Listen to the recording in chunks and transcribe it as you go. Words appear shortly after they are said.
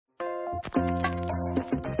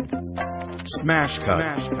Smash cut.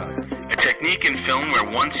 A technique in film where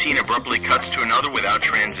one scene abruptly cuts to another without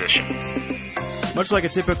transition. Much like a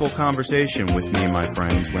typical conversation with me and my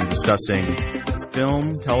friends when discussing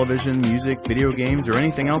film, television, music, video games, or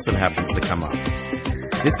anything else that happens to come up.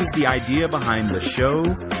 This is the idea behind the show,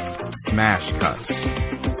 Smash Cuts.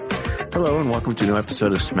 Hello and welcome to a new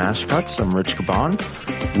episode of Smash Cuts. I'm Rich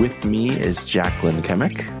Caban. With me is Jacqueline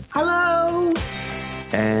Kemick. Hello.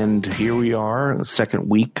 And here we are, second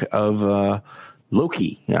week of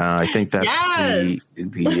Loki. I think that's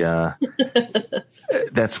the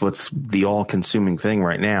that's what's the all-consuming thing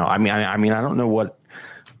right now. I mean, I don't know what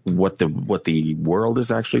the world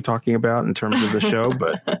is actually talking about in terms of the show,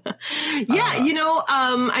 but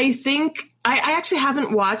I think I actually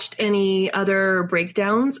haven't watched any other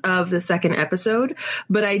breakdowns of the second episode,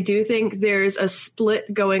 but I do think there's a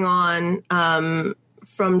split going on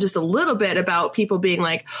from just a little bit about people being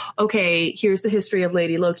like, okay, here's the history of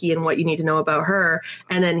Lady Loki and what you need to know about her.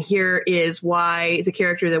 And then here is why the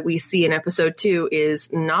character that we see in episode 2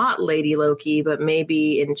 is not Lady Loki, but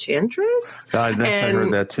maybe Enchantress. I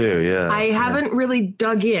heard that too. Yeah. I haven't really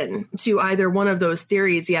dug in to either one of those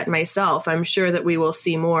theories yet myself. I'm sure that we will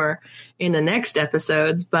see more in the next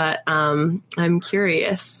episodes, but I'm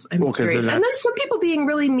curious. I'm curious. And then some people being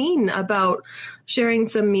really mean about sharing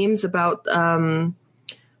some memes about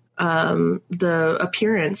the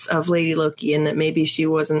appearance of Lady Loki and that maybe she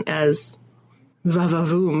wasn't as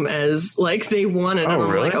va-va-voom as like they wanted. Oh, and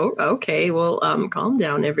I'm like, oh, okay, well, calm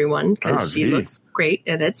down, everyone, because she looks great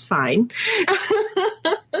and it's fine.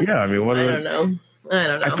 Yeah, I mean, I don't know.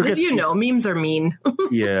 But memes are mean.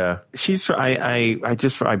 Yeah, she's.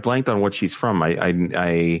 I blanked on what she's from.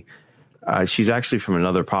 She's actually from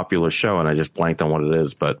another popular show, and I just blanked on what it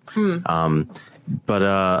is. But I didn't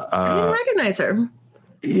recognize her.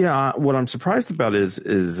 Yeah, what I'm surprised about is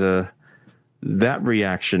that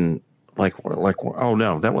reaction. Like, oh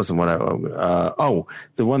no, that wasn't what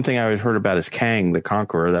the one thing I heard about is Kang the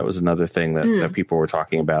Conqueror. That was another thing that people were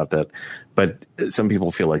talking about. But some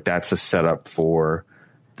people feel like that's a setup for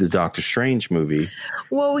the Doctor Strange movie.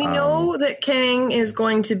 Well, we know that Kang is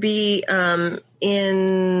going to be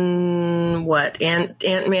in what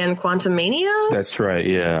Ant-Man Quantumania. That's right.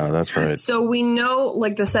 Yeah, that's right. So we know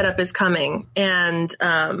like the setup is coming, and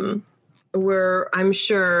I'm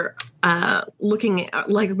sure looking at,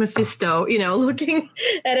 like Mephisto, looking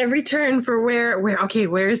at every turn for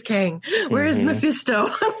where's Kang? Where's Mephisto?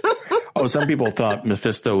 Oh, some people thought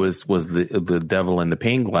Mephisto was the devil in the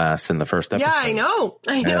pane glass in the first episode. Yeah, I know.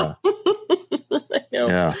 Yeah. I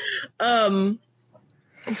know. Yeah.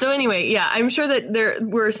 So anyway, yeah, I'm sure that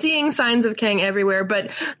we're seeing signs of Kang everywhere,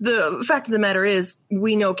 but the fact of the matter is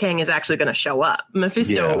we know Kang is actually going to show up.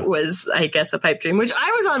 Mephisto was, I guess, a pipe dream, which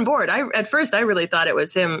I was on board. At first I really thought it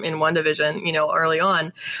was him in WandaVision, early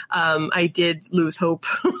on. I did lose hope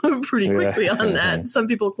pretty quickly on that. Some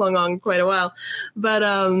people clung on quite a while, but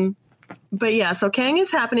yeah, so Kang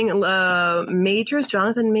is happening.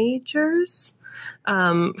 Jonathan Majors,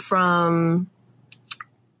 from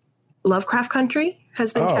Lovecraft Country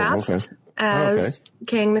has been cast as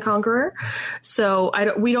Kang the Conqueror. So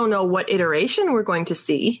we don't know what iteration we're going to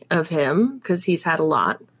see of him because he's had a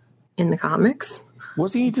lot in the comics.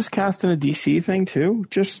 Wasn't he just cast in a DC thing too?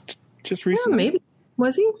 Just recently? Yeah, maybe.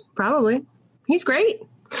 Was he? Probably. He's great.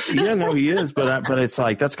 Yeah, no, he is, but it's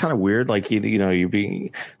like that's kind of weird. Like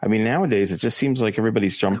nowadays it just seems like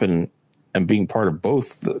everybody's jumping and being part of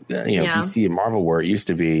both. DC and Marvel, where it used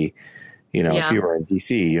to be. If you were in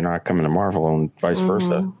DC, you're not coming to Marvel, and vice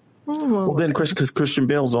versa. Well, then, because Christian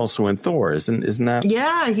Bale's also in Thor, isn't that?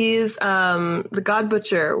 Yeah, he's the God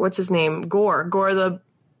Butcher. What's his name? Gore the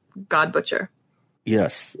God Butcher.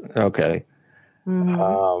 Yes. Okay.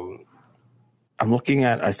 Mm-hmm. I'm looking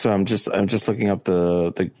at. So I'm just looking up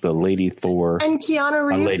the Lady Thor. And Keanu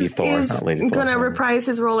Reeves is going to reprise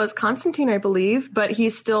his role as Constantine, I believe, but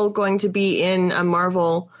he's still going to be in a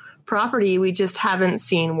Marvel property. We just haven't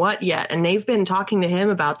seen what yet, and they've been talking to him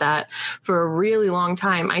about that for a really long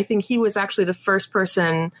time. I think he was actually the first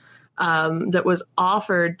person that was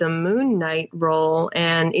offered the Moon Knight role,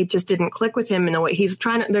 and it just didn't click with him in the way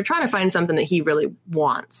they're trying to find something that he really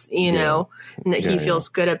wants, and that he feels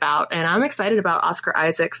good about. And I'm excited about Oscar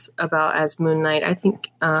Isaacs as Moon Knight. I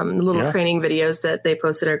think the little training videos that they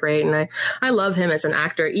posted are great, and I love him as an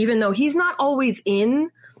actor, even though he's not always in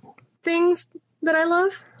things that I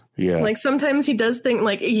love. Yeah. Like sometimes he does things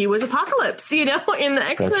like he was Apocalypse, in the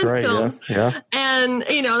X-Men films. Yeah. And,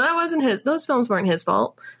 that wasn't those films weren't his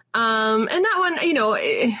fault. And that one,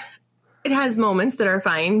 it has moments that are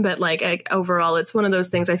fine, but overall, it's one of those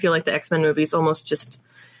things. I feel like the X-Men movies almost just,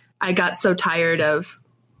 I got so tired of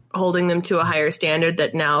holding them to a higher standard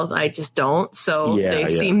that now I just don't. So they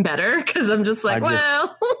seem better because I'm just like,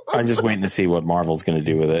 I'm just waiting to see what Marvel's going to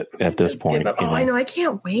do with it at this point. I know. I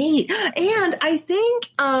can't wait. And I think,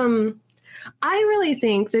 I really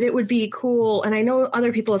think that it would be cool, and I know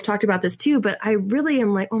other people have talked about this too, but I really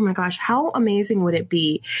am like, oh my gosh, how amazing would it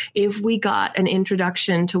be if we got an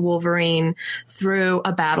introduction to Wolverine through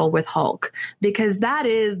a battle with Hulk? Because that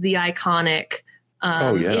is the iconic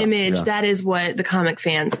image. Yeah. That is what the comic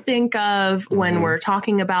fans think of when we're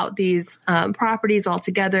talking about these properties all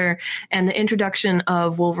together. And the introduction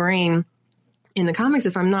of Wolverine in the comics,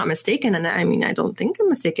 if I'm not mistaken, and I mean, I don't think I'm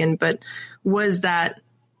mistaken, but was that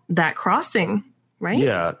crossing, right?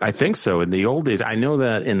 Yeah, I think so. In the old days, I know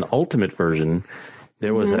that in the Ultimate version,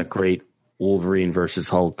 there was that great Wolverine versus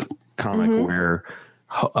Hulk comic where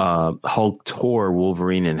Hulk tore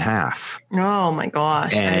Wolverine in half. Oh my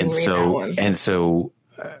gosh! And so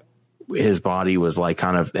his body was like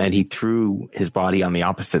kind of, and he threw his body on the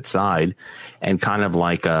opposite side, and kind of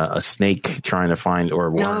like a snake trying to find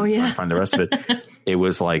trying to find the rest of it. It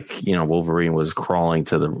was like, Wolverine was crawling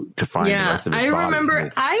to find the rest of his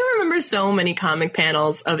body. I remember so many comic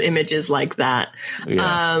panels of images like that.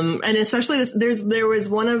 Yeah. And especially there was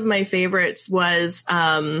one of my favorites was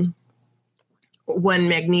when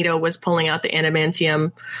Magneto was pulling out the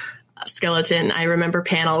adamantium skeleton. I remember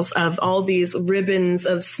panels of all these ribbons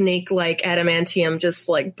of snake-like adamantium just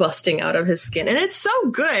like busting out of his skin. And it's so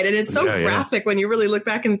good. And it's so graphic when you really look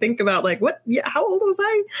back and think about like, what, how old was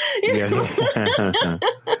I?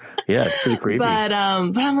 Yeah, it's pretty creepy. But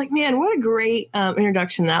I'm like, man, what a great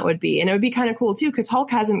introduction that would be. And it would be kind of cool too, because Hulk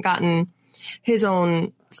hasn't gotten his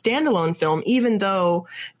own standalone film, even though,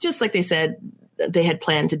 just like they said, they had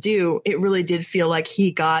planned to do, it really did feel like he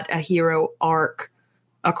got a hero arc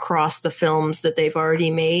across the films that they've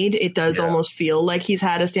already made. It does almost feel like he's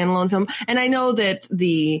had a standalone film. And I know that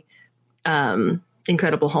the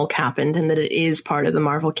Incredible Hulk happened and that it is part of the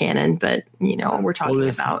Marvel canon, but we're talking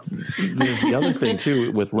about. There's the other thing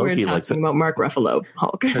too with Loki. We're talking about Mark Ruffalo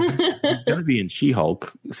Hulk. He's going to be in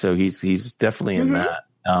She-Hulk, so he's definitely in that.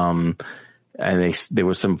 And there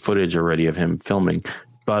was some footage already of him filming,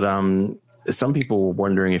 but some people were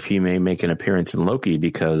wondering if he may make an appearance in Loki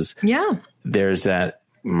because there's that.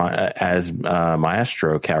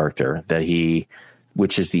 Maestro character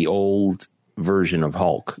which is the old version of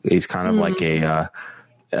Hulk. He's kind of like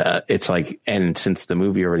it's like, and since the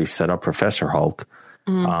movie already set up Professor Hulk,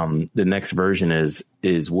 the next version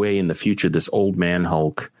is way in the future. This old man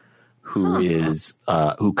Hulk who is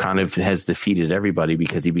who kind of has defeated everybody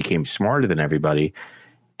because he became smarter than everybody,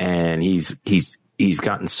 and he's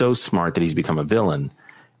gotten so smart that he's become a villain.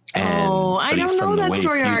 I don't know that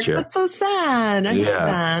story arc. That's so sad. I hate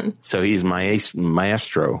that. So he's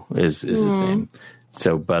Maestro is his name.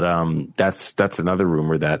 So, but that's another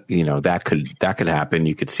rumor that that could happen.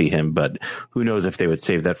 You could see him, but who knows if they would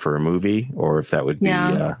save that for a movie or if that would be.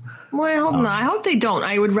 Well, I hope not. I hope they don't.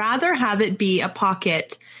 I would rather have it be a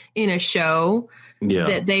pocket in a show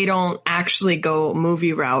that they don't actually go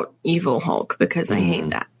movie route evil Hulk, because I hate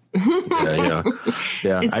that. Yeah.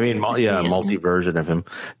 I mean, multi version of him.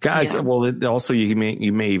 Well, also you may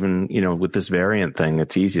even with this variant thing,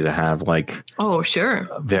 it's easy to have like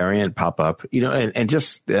variant pop up, and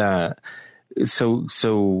just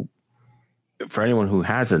so for anyone who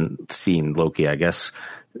hasn't seen Loki, I guess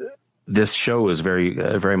this show is very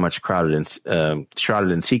very much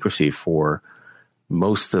shrouded in secrecy for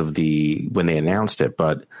most of when they announced it.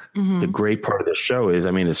 But the great part of the show is,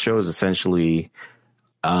 the show is essentially.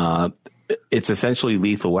 It's essentially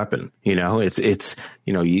Lethal Weapon. It's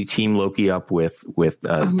you team Loki up with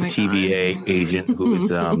the TVA agent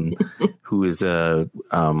who is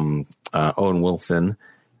Owen Wilson,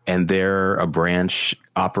 and they're a branch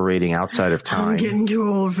operating outside of time. I'm getting too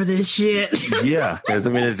old for this shit. Yeah,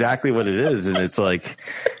 exactly what it is, and it's like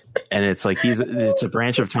it's a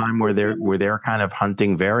branch of time where they're kind of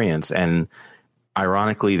hunting variants, and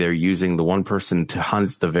ironically, they're using the one person to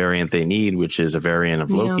hunt the variant they need, which is a variant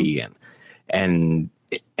of Loki. And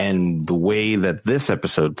the way that this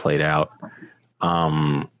episode played out,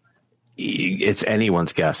 it's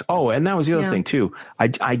anyone's guess. Oh, and that was the other thing too.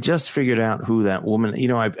 I just figured out who that woman.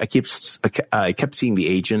 I kept seeing the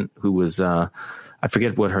agent who was I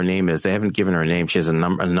forget what her name is. They haven't given her a name. She has a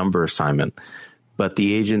number assignment. But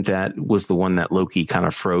the agent that was the one that Loki kind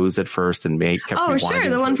of froze at first and kept. Oh, sure,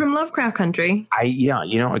 the one from Lovecraft Country.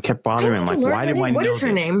 It kept bothering him. Like, why do I know? What is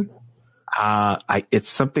her name? It's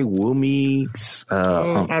something Woomy.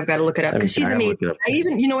 I've got to look it up because she's amazing.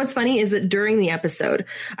 What's funny is that during the episode,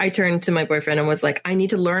 I turned to my boyfriend and was like, I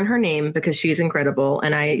need to learn her name because she's incredible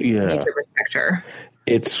and I need to respect her.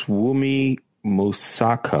 It's Woomy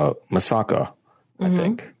Masaka, I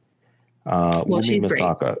think. Well, she's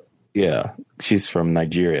Masaka. Great. Yeah, she's from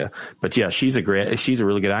Nigeria. But yeah, she's a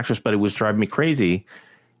really good actress. But it was driving me crazy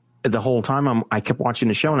the whole time. I kept watching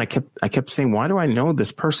the show, and I kept saying, "Why do I know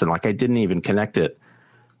this person?" Like I didn't even connect it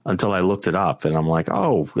until I looked it up, and I'm like,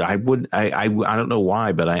 "Oh, I don't know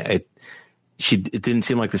why, but it didn't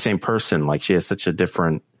seem like the same person. Like she has such a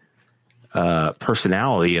different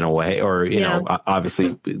personality in a way, or you know,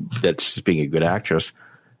 obviously that's just being a good actress."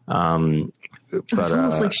 It's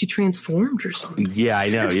almost like she transformed or something. Yeah, I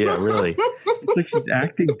know. Yeah, really. It's like she's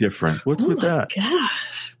acting different. What's with that?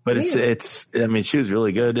 Gosh. But it's. I mean, she was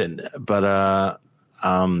really good, but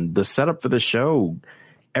the setup for the show,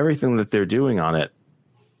 everything that they're doing on it,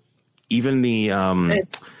 even the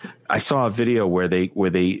I saw a video where they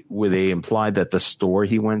implied that the store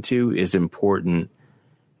he went to is important.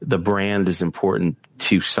 The brand is important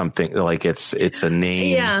to something, like it's a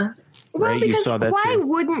name. Yeah. Well, right? You saw that why too?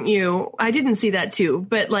 Wouldn't you? I didn't see that too,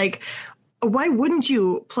 but like, why wouldn't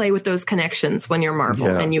you play with those connections when you're Marvel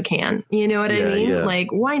and you can? You know what I mean? Yeah.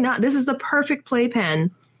 Like, why not? This is the perfect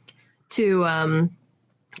playpen to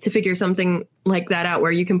figure something like that out,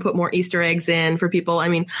 where you can put more Easter eggs in for people. I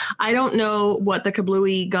mean, I don't know what the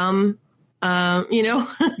Kablooey gum. I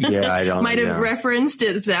don't might have referenced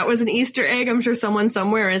it. If that was an Easter egg, I'm sure someone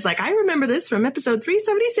somewhere is like, I remember this from episode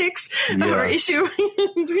 376 or issue.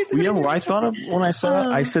 You know what I thought of when I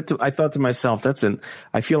saw it? I thought to myself,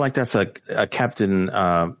 I feel like that's a Captain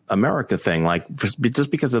America thing, like just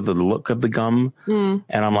because of the look of the gum. And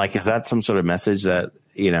I'm like, is that some sort of message that,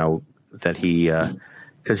 you know, that he,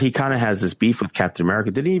 because he kind of has this beef with Captain America.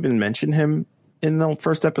 Did he even mention him in the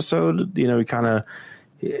first episode? You know, he kind of,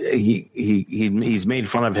 he's made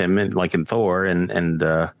fun of him in Thor and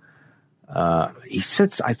he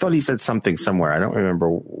said, I thought he said something somewhere. I don't remember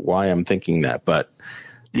why I'm thinking that, but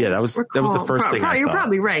yeah, that was the first thing I thought. You're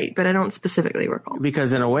probably right, but I don't specifically recall.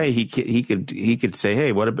 Because in a way he could say,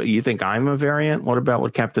 hey, what about, you think I'm a variant? What about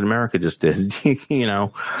what Captain America just did? You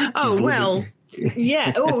know? Oh, well,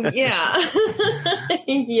 yeah. Oh, yeah.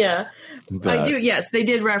 Yeah. But, I do. Yes. They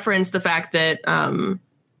did reference the fact that,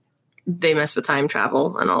 they mess with time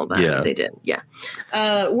travel and all that. Yeah. They did. Yeah.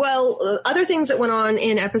 Other things that went on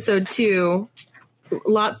in episode 2,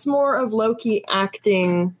 lots more of Loki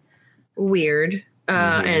acting weird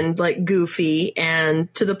and like goofy,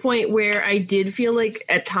 and to the point where I did feel like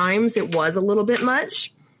at times it was a little bit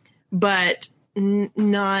much, but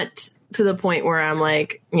not to the point where I'm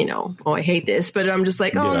like, you know, oh, I hate this, but I'm just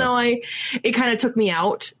like, oh no, it kind of took me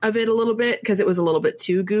out of it a little bit because it was a little bit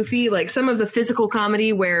too goofy. Like some of the physical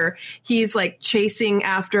comedy where he's like chasing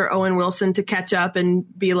after Owen Wilson to catch up and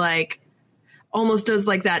be like, almost does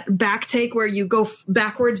like that back take where you go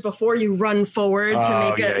backwards before you run forward to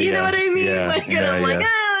make it, you know what I mean? And I'm like,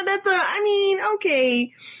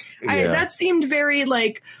 okay. That seemed very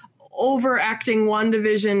like, overacting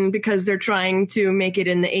WandaVision because they're trying to make it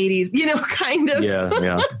in the 80s, you know, kind of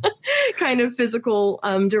kind of physical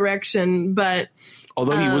direction. But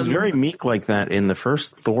although he was very meek like that in the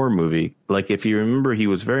first Thor movie, like if you remember, he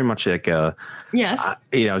was very much like you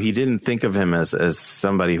know, he didn't think of him as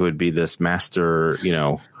somebody who would be this master, you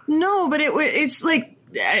know. No, but it's like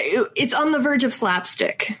it's on the verge of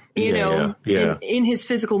slapstick, you know, in his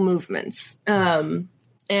physical movements.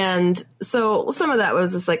 And so some of that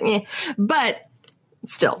was just like, but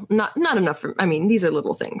still not enough for, I mean, these are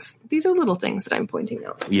little things. These are little things that I'm pointing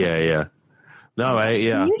out. Yeah. No,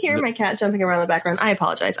 Can you hear my cat jumping around in the background? I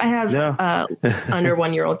apologize. I have under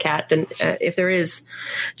 1-year-old cat, and if there is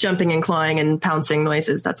jumping and clawing and pouncing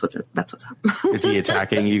noises, that's what's up. Is he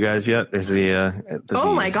attacking you guys yet? Is he?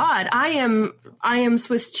 My God, I am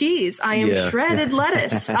Swiss cheese. I am shredded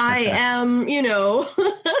lettuce. I am, you know,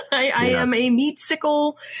 I am a meat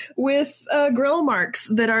sickle with grill marks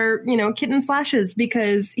that are, you know, kitten slashes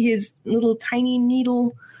because his little tiny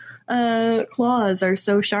needle claws are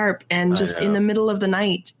so sharp, and just in the middle of the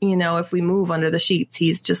night, you know, if we move under the sheets,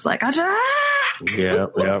 he's just like, for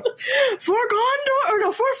Gondor or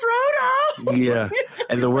no, for Frodo. Yeah,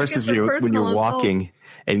 and the worst is when you're walking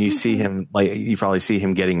and you see him, like you probably see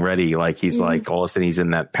him getting ready, like he's like all of a sudden he's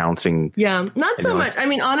in that pouncing. Yeah, not so much. I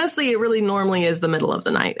mean, honestly, it really normally is the middle of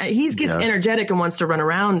the night. He gets energetic and wants to run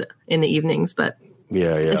around in the evenings, but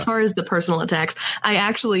as far as the personal attacks, I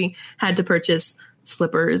actually had to purchase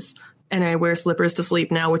slippers, and I wear slippers to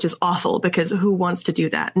sleep now, which is awful because who wants to do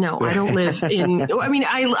that? No, I don't live in, I mean,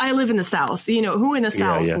 I live in the South, you know, who in the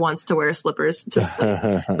South wants to wear slippers to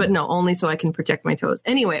sleep? But no, only so I can protect my toes.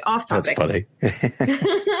 Anyway, off topic. That's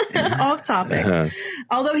funny. Off topic.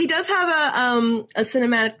 Although he does have a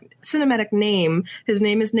cinematic cinematic name. His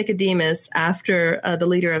name is Nicodemus, after the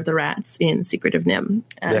leader of the rats in Secret of NIMH.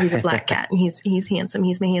 He's a black cat, and he's handsome.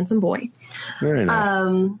 He's my handsome boy. Very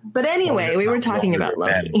nice. But anyway, we were talking about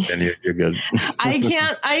Loki. And you're good. I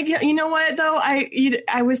can't. You know what though?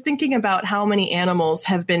 I was thinking about how many animals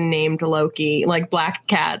have been named Loki, like black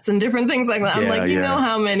cats and different things like that. I'm like, you know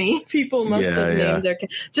how many people must have named their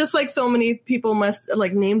cats, just like so many people must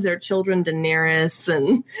like named their children Daenerys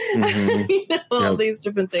and all these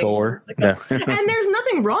different things. Thor. Like and there's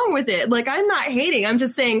nothing wrong with it. Like, I'm not hating. I'm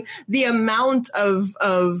just saying the amount of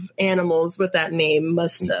animals with that name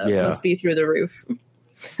must be through the roof.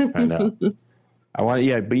 I know. But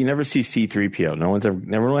you never see C-3PO. No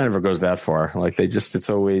one ever goes that far. Like, it's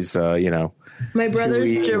always, My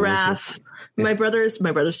brother's giraffe. My brother's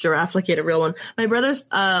giraffe, like he had a real one. My brother's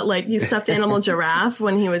he stuffed animal giraffe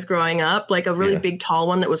when he was growing up, like a really big tall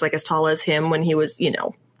one that was like as tall as him when he was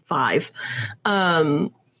 5.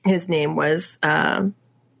 His name was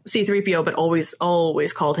C-3PO, but always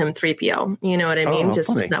called him 3PO. You know what I mean?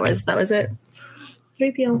 Funny. that was it.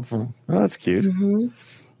 3PO. Oh, that's cute. Mm-hmm.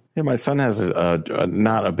 Yeah, my son has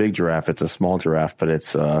not a big giraffe. It's a small giraffe, but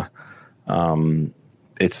it's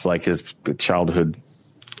like his childhood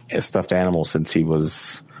stuffed animal since he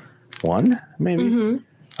was 1, maybe.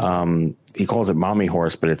 Mm-hmm. He calls it mommy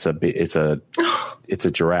horse, but it's a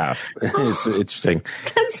giraffe. It's interesting.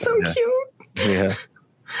 That's so cute. Yeah.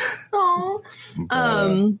 Oh.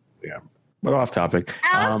 Yeah. But off topic.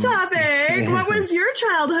 Off topic. What was your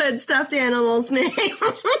childhood stuffed animal's name?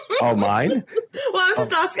 Oh, mine? Well, I'm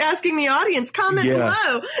just asking the audience. Comment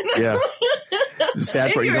below. Yeah.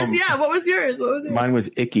 Sad part, yours, what was yours? Mine was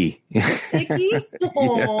Icky. Icky?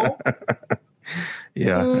 Aww.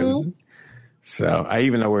 Yeah. Mm. So I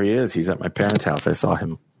even know where he is. He's at my parents' house. I saw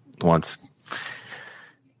him once.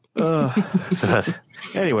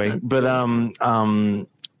 Anyway, but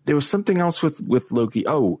there was something else with Loki.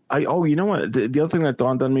 You know what? The other thing that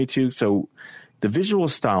dawned on me too. So the visual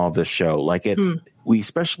style of this show, like we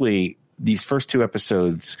especially these first 2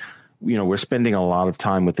 episodes, we're spending a lot of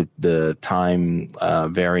time with the time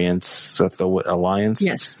variance alliance,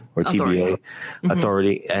 or TVA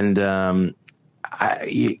authority, and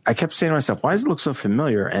I kept saying to myself, why does it look so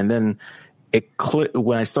familiar? And then it clicked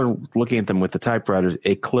when I started looking at them with the typewriters.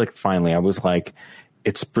 It clicked finally. I was like,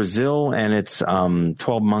 it's Brazil and it's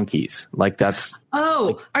 12 Monkeys. Like that's.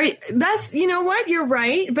 That's, you know what? You're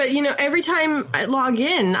right. But, every time I log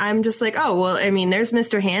in, I'm just like, there's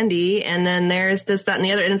Mr. Handy and then there's this, that, and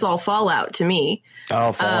the other. And it's all Fallout to me.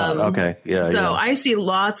 Oh, Fallout. Okay. Yeah. So I see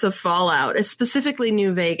lots of Fallout, specifically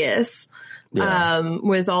New Vegas,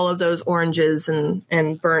 with all of those oranges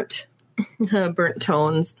and burnt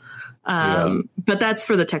tones. But that's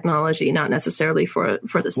for the technology, not necessarily for the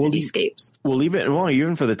cityscapes.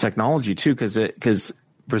 Even for the technology too, because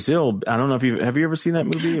Brazil. I don't know if have you ever seen that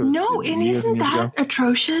movie? No, and isn't that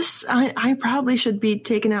atrocious? I probably should be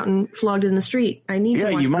taken out and flogged in the street. I need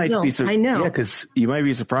to watch Brazil. I know. Yeah, because you might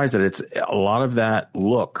be surprised that it's a lot of that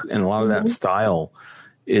look and a lot of that style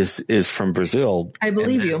is from Brazil. I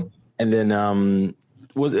believe you. And then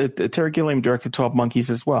was it Terry Gilliam directed 12 Monkeys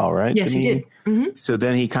as well, right? Yes, he did. Mm-hmm. So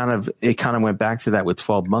then it kind of went back to that with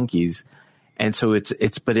 12 Monkeys. And so it's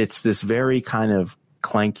this very kind of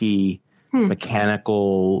clanky,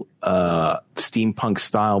 mechanical, steampunk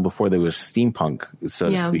style before there was steampunk, so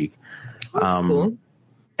to speak. That's cool.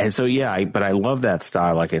 And so, but I love that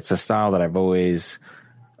style. Like, it's a style that I've always,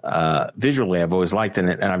 visually, I've always liked in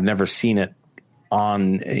it. And I've never seen it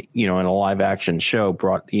on, in a live action show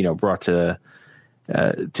brought to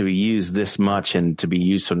be used this much and to be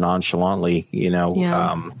used so nonchalantly,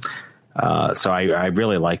 so I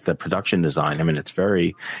really like the production design. I mean, it's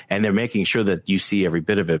and they're making sure that you see every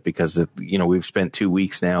bit of it because, we've spent 2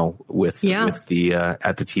 weeks now with the at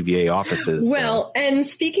the TVA offices. Well, and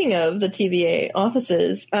speaking of the TVA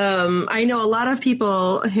offices, I know a lot of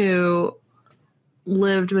people who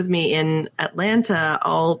lived with me in Atlanta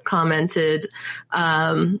all commented,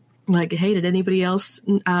 like, hey, did anybody else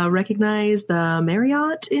recognize the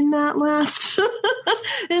Marriott in that last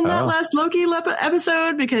last Loki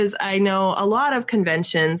episode? Because I know a lot of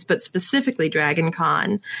conventions, but specifically Dragon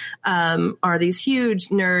Con, are these huge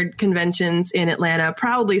nerd conventions in Atlanta.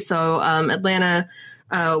 Proudly so. Atlanta,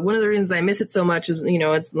 one of the reasons I miss it so much is,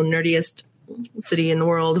 it's the nerdiest city in the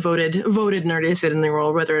world, voted nerdiest city in the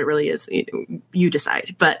world. Whether it really is, you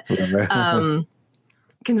decide. But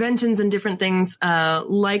conventions and different things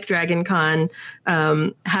like Dragon Con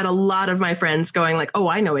had a lot of my friends going like, oh,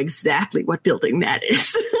 I know exactly what building that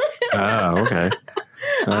is. Oh, okay.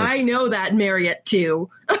 Nice. I know that Marriott too.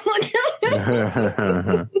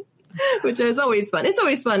 which is always fun. It's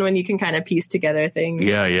always fun when you can kind of piece together things.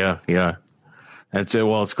 Yeah. That's it.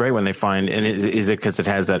 Well, it's great when they find. And is it because it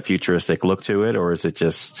has that futuristic look to it, or is it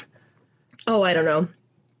just? Oh, I don't know.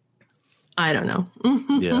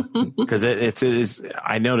 Yeah, because it is.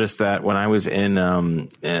 I noticed that when I was in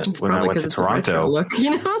when I went to Toronto. Look,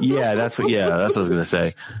 you know? Yeah, that's what I was going to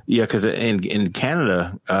say. Yeah, because in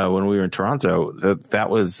Canada, when we were in Toronto, that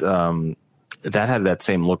was that had that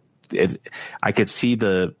same look. I could see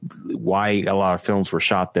why a lot of films were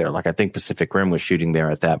shot there. Like I think Pacific Rim was shooting there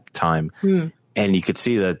at that time, and you could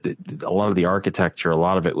see that a lot of the architecture, a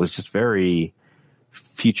lot of it was just very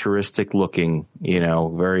futuristic looking,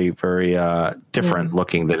 very, very different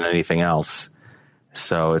looking than anything else.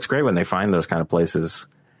 So it's great when they find those kind of places.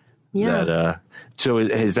 Yeah. So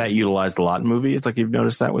has that utilized a lot in movies? Like you've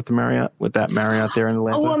noticed that with that Marriott there in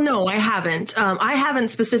Atlanta? Oh, well, no, I haven't. I haven't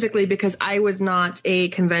specifically because I was not a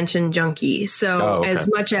convention junkie. So as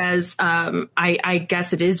much as I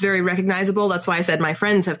guess it is very recognizable. That's why I said my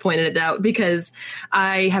friends have pointed it out, because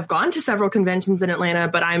I have gone to several conventions in Atlanta,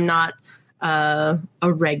 but I'm not a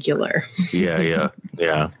regular. Yeah.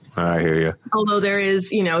 I hear you. Although there is,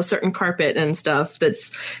 certain carpet and stuff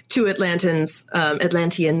that's to Atlanteans.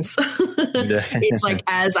 It's like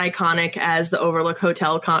as iconic as the Overlook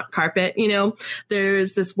Hotel carpet.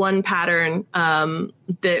 There's this one pattern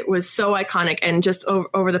that was so iconic and just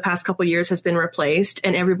over the past couple of years has been replaced,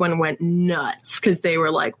 and everyone went nuts because they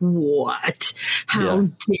were like, "What? How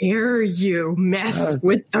dare you mess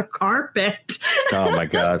with the carpet?" Oh my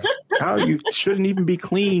God! How you shouldn't even be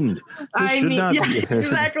cleaned. Exactly.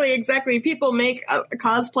 People make a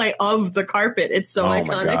cosplay of the carpet. It's so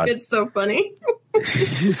iconic. It's so funny.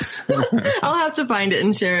 I'll have to find it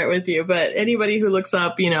and share it with you. But anybody who looks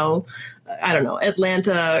up, I don't know,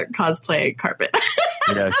 Atlanta cosplay carpet.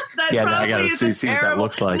 Yeah, I got to see what that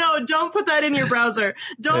looks like. No, don't put that in your browser.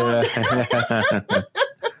 Don't.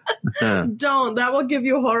 Don't. That will give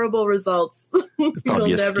you horrible results.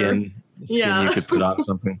 Probably skin you could put on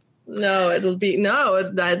something. No,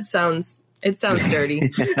 that sounds. It sounds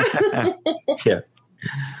dirty. Yeah.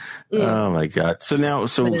 Oh my God. So now,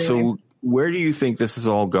 so where do you think this is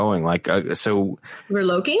all going? Like, so we're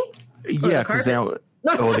Loki? Yeah, because now.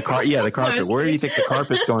 The carpet. Where do you think the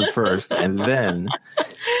carpet's going first? And then,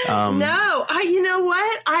 you know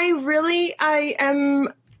what?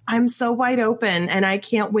 I'm so wide open, and I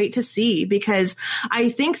can't wait to see, because I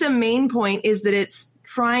think the main point is that it's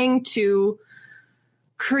trying to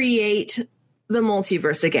create the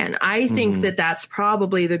multiverse again. I think that that's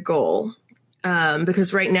probably the goal.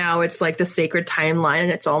 Because right now it's like the sacred timeline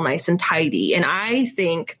and it's all nice and tidy. And I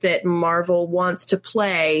think that Marvel wants to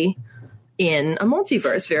play in a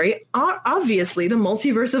multiverse. Very obviously, the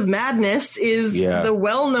Multiverse of Madness is the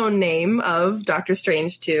well-known name of Doctor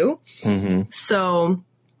Strange 2. So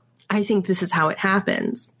I think this is how it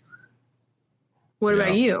happens. What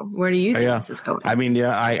about you? Where do you think this is going? I mean,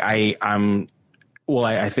 I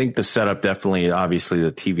think the setup definitely, obviously,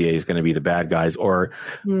 the TVA is going to be the bad guys, or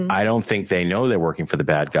I don't think they know they're working for the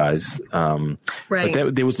bad guys. Right.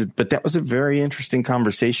 But that was a very interesting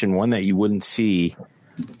conversation, one that you wouldn't see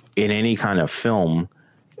in any kind of film,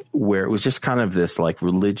 where it was just kind of this like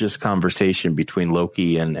religious conversation between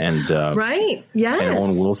Loki and right, yes, and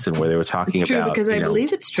Owen Wilson, where they were talking about, because I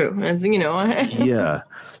believe it's true, yeah,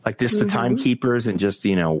 like this, the timekeepers, and just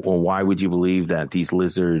well, why would you believe that these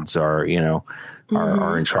lizards are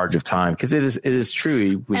are in charge of time? Because it is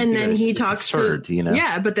true. And then he talks absurd,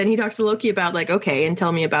 but then he talks to Loki about like, okay, and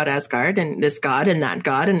tell me about Asgard and this god and that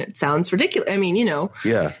god, and it sounds ridiculous. I mean, it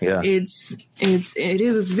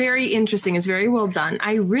was very interesting. It's very well done.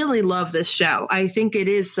 I really love this show. I think it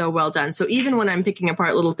is so well done. So even when I'm picking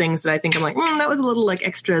apart little things that I think I'm like, that was a little like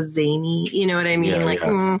extra zany, you know what I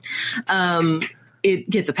mean?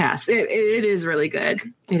 It gets a pass. It is really good.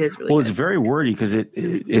 It is really good. It's very wordy because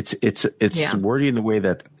it's wordy in a way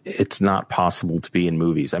that it's not possible to be in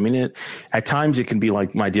movies. I mean, at times it can be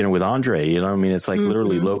like My Dinner with Andre. I mean, it's like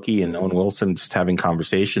literally Loki and Owen Wilson just having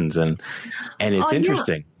conversations, and it's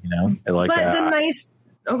interesting. Like, but the nice.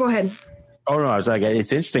 Oh, go ahead. Oh no, I was like,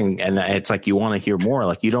 it's interesting, and it's like you want to hear more.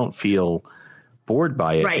 Like you don't feel bored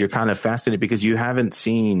by it. Right. You're kind of fascinated because you haven't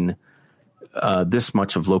seen this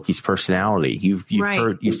much of Loki's personality. You've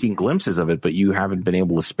seen glimpses of it, but you haven't been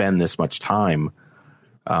able to spend this much time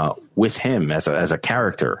with him as a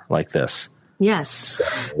character like this. Yes.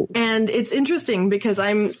 And it's interesting because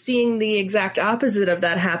I'm seeing the exact opposite of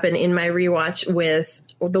that happen in my rewatch with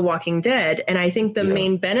The Walking Dead. And I think the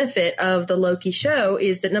main benefit of the Loki show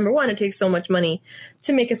is that, number one, it takes so much money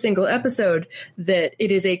to make a single episode that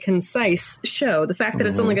it is a concise show. The fact that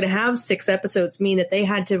it's only going to have 6 episodes mean that they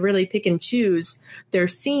had to really pick and choose their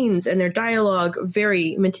scenes and their dialogue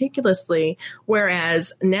very meticulously.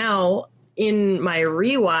 Whereas now, in my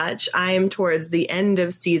rewatch, I am towards the end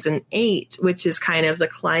of season 8, which is kind of the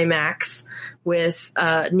climax with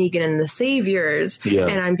Negan and the Saviors. Yeah.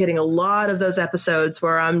 And I'm getting a lot of those episodes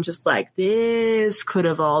where I'm just like, this could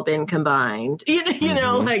have all been combined. You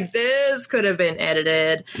know, like this could have been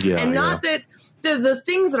edited. Yeah, and not that the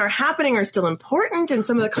things that are happening are still important and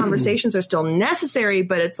some of the conversations are still necessary,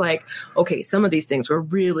 but it's like, okay, some of these things were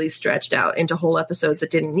really stretched out into whole episodes that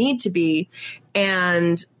didn't need to be.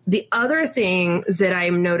 And the other thing that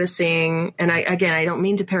I'm noticing, and I don't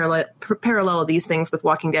mean to parallel these things with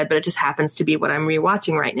Walking Dead, but it just happens to be what I'm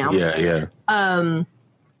rewatching right now. Yeah.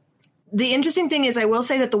 The interesting thing is, I will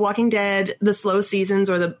say that The Walking Dead, the slow seasons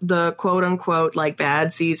or the quote unquote like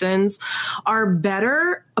bad seasons are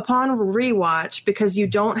better upon rewatch because you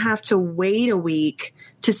don't have to wait a week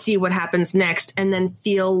to see what happens next and then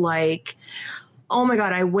feel like, oh my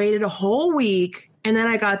God, I waited a whole week and then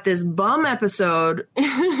I got this bum episode.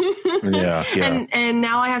 And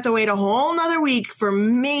now I have to wait a whole nother week for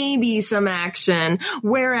maybe some action.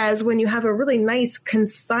 Whereas when you have a really nice,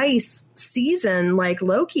 concise season like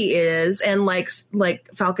Loki is, and like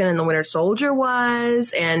Falcon and the Winter Soldier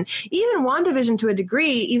was, and even WandaVision to a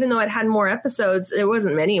degree, even though it had more episodes, it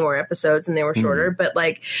wasn't many more episodes and they were shorter, but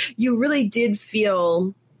like you really did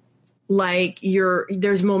feel like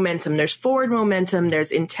there's momentum, there's forward momentum,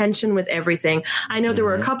 there's intention with everything. I know there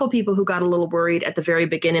were a couple people who got a little worried at the very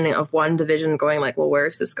beginning of WandaVision going like, well, where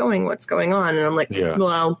is this going? What's going on? And I'm like,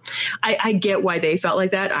 well, I get why they felt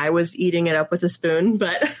like that. I was eating it up with a spoon,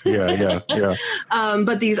 but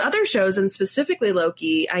but these other shows, and specifically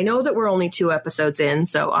Loki, I know that we're only 2 episodes in,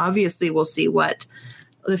 so obviously we'll see what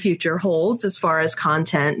the future holds as far as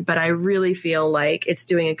content, but I really feel like it's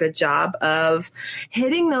doing a good job of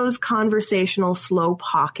hitting those conversational slow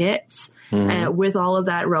pockets with all of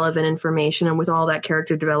that relevant information and with all that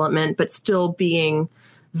character development, but still being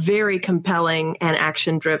very compelling and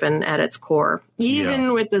action driven at its core,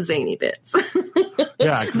 even with the zany bits.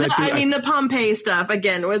 I mean, the Pompeii stuff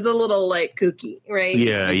again was a little like kooky, right?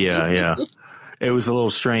 Yeah. It was a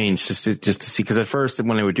little strange just to see, because at first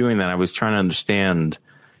when they were doing that, I was trying to understand.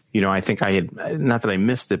 You know, I think I had, not that I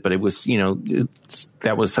missed it, but it was, you know,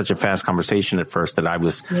 that was such a fast conversation at first that I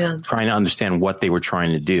was trying to understand what they were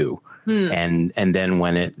trying to do. And then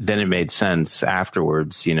when it made sense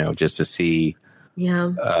afterwards, you know, just to see.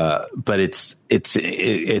 But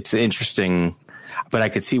it's interesting, but I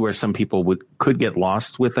could see where some people could get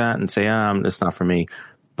lost with that and say, that's not for me.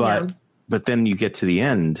 But then you get to the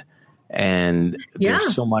end and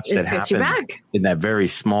there's so much that happens in that very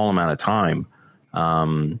small amount of time.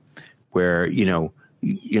 Where, you know,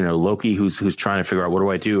 Loki, who's trying to figure out, what do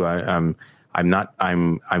I do? I'm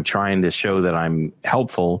trying to show that I'm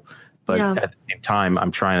helpful, but at the same time,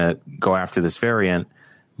 I'm trying to go after this variant.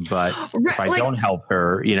 But if I don't help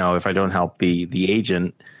her, you know, if I don't help the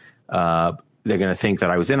agent, they're going to think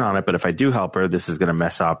that I was in on it. But if I do help her, this is going to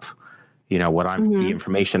mess up, you know, the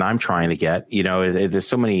information I'm trying to get. You know, there's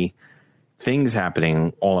so many things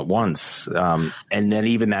happening all at once. And then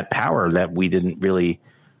even that power that we didn't really,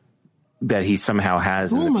 that he somehow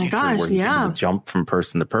has. Oh my gosh. Where he's able to jump from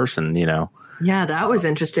person to person, you know? Yeah, that was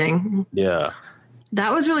interesting. Yeah.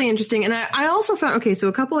 That was really interesting. And I also found, so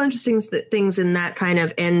a couple interesting things in that kind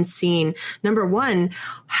of end scene. Number one,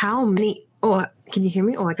 how many, can you hear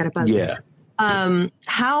me? I got a buzz. Yeah.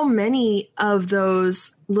 How many of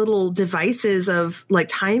those little devices of like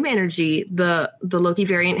time energy the Loki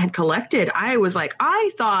variant had collected? I was like,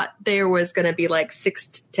 I thought there was going to be like 6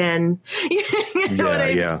 to 10. You know what I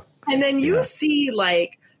mean? Yeah. And then you see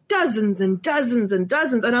like dozens and dozens and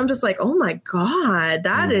dozens. And I'm just like, oh my God,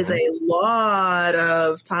 that is a lot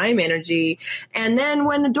of time energy. And then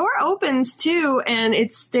when the door opens too, and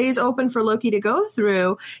it stays open for Loki to go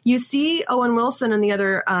through, you see Owen Wilson and the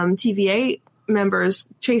other TVA members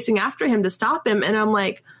chasing after him to stop him. And I'm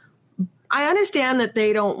like, I understand that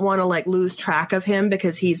they don't want to like lose track of him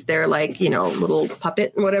because he's their like, you know, little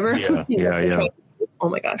puppet and whatever. Yeah. Oh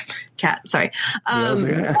my gosh, cat. Sorry.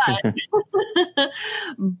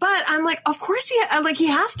 But I'm like, of course he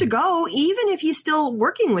has to go, even if he's still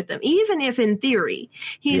working with them, even if in theory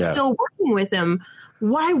he's still working with them.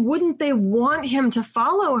 Why wouldn't they want him to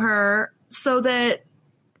follow her so that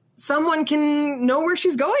someone can know where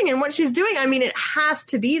she's going and what she's doing. I mean, it has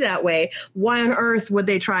to be that way. Why on earth would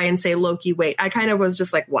they try and say, Loki, wait? I kind of was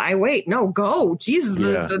just like, why wait? No, go. Jesus,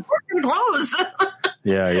 the door's going to close.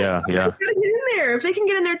 Yeah. Gotta get in there. If they can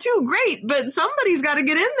get in there too, great. But somebody's got to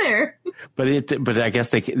get in there. But I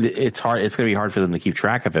guess it's hard. It's going to be hard for them to keep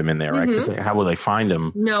track of him in there, right? Because how will they find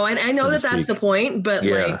him? No, I know that's the point. But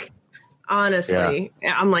like, honestly,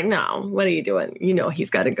 I'm like, no. What are you doing? You know,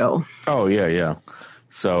 he's got to go. Oh yeah.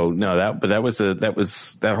 So no,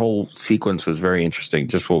 that whole sequence was very interesting.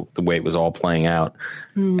 Just the way it was all playing out,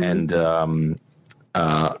 and the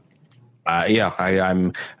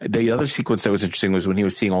other sequence that was interesting was when he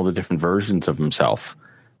was seeing all the different versions of himself.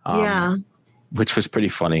 Which was pretty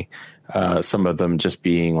funny. Some of them just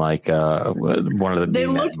being like one of them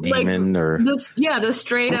being that demon the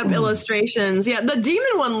straight up illustrations. Yeah, the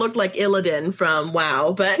demon one looked like Illidan from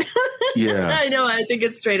WoW, but I know. I think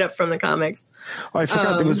it's straight up from the comics. Oh, I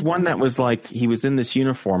forgot. There was one that was like he was in this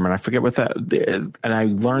uniform, and I forget what that. And I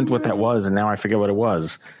learned what that was, and now I forget what it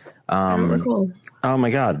was. Cool. Oh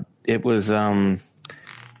my god, it was.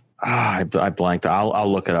 I blanked.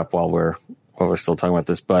 I'll look it up while we're still talking about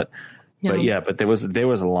this, but there was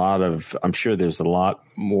a lot of. I'm sure there's a lot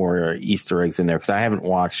more Easter eggs in there because I haven't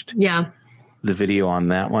watched. The video on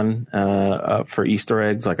that one for Easter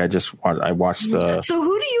eggs. Like I watched the. So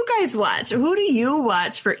who do you guys watch? Who do you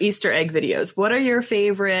watch for Easter egg videos? What are your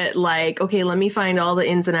favorite? Like, okay, let me find all the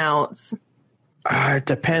ins and outs. It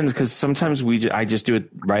depends because sometimes I just do it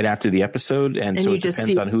right after the episode, and so it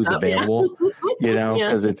depends on who's available. You know,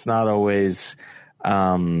 because it's not always.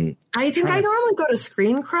 I think I normally go to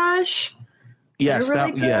Screen Crush. Yes,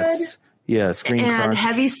 Screen Crush. And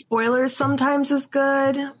Heavy Spoilers sometimes is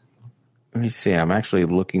good. Let me see. I'm actually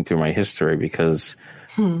looking through my history because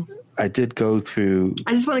I did go through.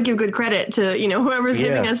 I just want to give good credit to whoever's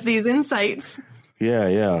giving us these insights.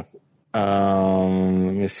 Yeah.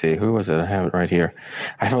 Let me see. Who was it? I have it right here.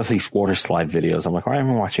 I have all these water slide videos. I'm like, why am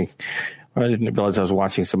I watching? I didn't realize I was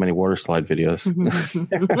watching so many water slide videos.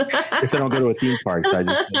 I guess I don't go to a theme park, so I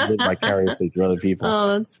just live vicariously through other people.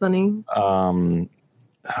 Oh, that's funny.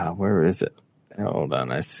 Where is it? Hold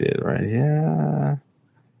on. I see it right here.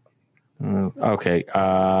 Okay.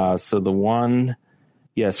 So the one,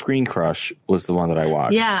 Screen Crush was the one that I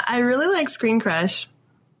watched. Yeah, I really like Screen Crush.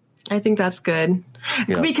 I think that's good.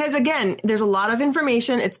 Yeah. Because, again, there's a lot of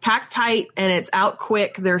information. It's packed tight and it's out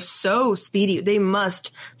quick. They're so speedy. They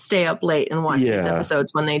must stay up late and watch these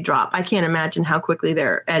episodes when they drop. I can't imagine how quickly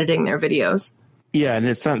they're editing their videos. Yeah, and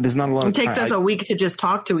there's not a lot of time. It takes us a week to just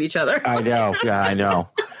talk to each other. I know. Yeah, I know.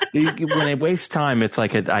 When it wastes time, it's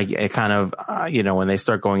like it kind of, when they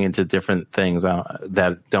start going into different things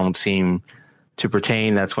that don't seem to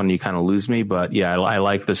pertain, that's when you kind of lose me. But yeah, I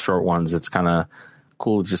like the short ones. It's kind of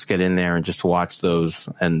cool to just get in there and just watch those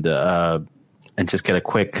and just get a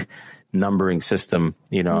quick numbering system,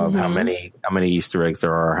 of how many Easter eggs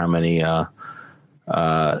there are, how many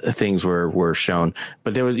things were shown.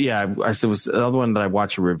 But there was there was another one that I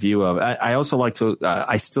watched a review of. I also like to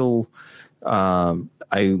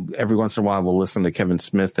every once in a while will listen to Kevin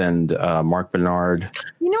Smith and Mark Bernard.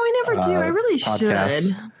 I never do. I really podcasts.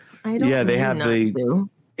 should. I don't. Yeah, they have it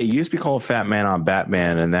used to be called Fat Man on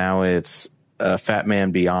Batman, and now it's Fat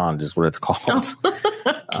Man Beyond is what it's called.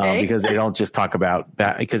 Okay. Because they don't just talk about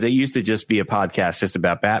because it used to just be a podcast just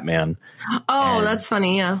about Batman. Oh, that's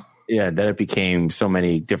funny. Yeah. Yeah, then it became so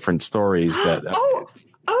many different stories that.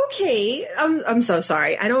 Okay. I'm so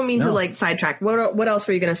sorry. I don't mean to sidetrack. What else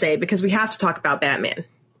were you going to say? Because we have to talk about Batman.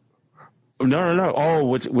 No. Oh,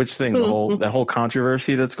 which thing? That whole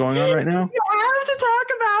controversy that's going on right now? You have to talk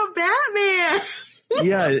about Batman.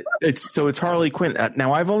 Yeah, it's Harley Quinn.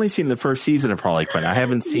 Now, I've only seen the first season of Harley Quinn. I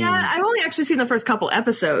haven't seen. Yeah, I've only actually seen the first couple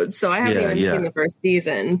episodes, so I haven't even seen the first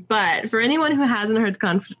season. But for anyone who hasn't heard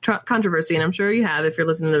the controversy, and I'm sure you have if you're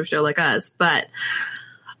listening to a show like us, but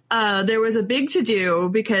there was a big to-do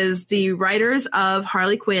because the writers of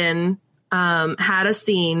Harley Quinn had a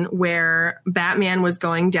scene where Batman was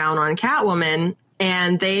going down on Catwoman.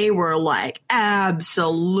 And they were like,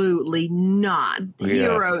 absolutely not. Yeah.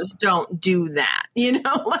 Heroes don't do that.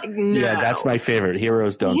 No. Yeah, that's my favorite.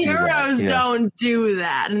 Heroes don't do that. Heroes don't do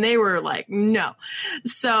that. And they were like, no.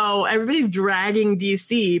 So everybody's dragging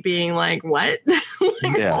DC being like, what?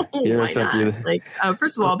 Heroes don't do that.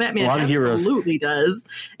 First of all, Batman absolutely does.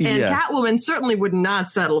 And Catwoman certainly would not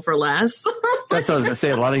settle for less. That's what I was going to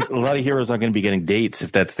say. A lot of heroes aren't going to be getting dates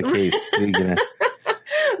if that's the case.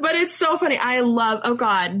 But it's so funny. Oh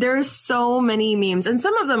God, there's so many memes, and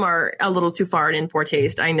some of them are a little too far and in poor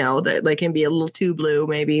taste. I know that they can be a little too blue,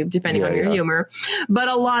 maybe, depending on your humor. But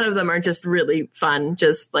a lot of them are just really fun,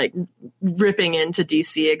 just like ripping into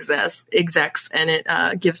DC execs, and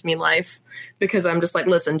it gives me life because I'm just like,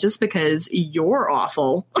 listen, just because you're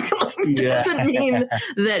awful doesn't mean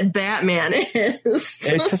that Batman is.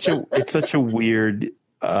 It's such a weird.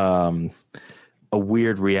 A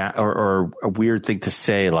weird or a weird thing to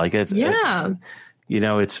say, like it's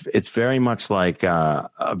it's very much like a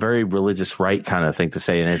very religious right kind of thing to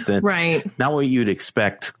say, and it's right. not what you'd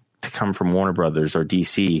expect to come from Warner Brothers or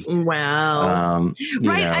DC. Wow.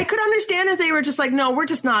 Right. I could understand if they were just like, no, we're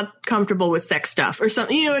just not comfortable with sex stuff or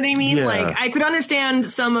something. You know what I mean? Yeah. Like, I could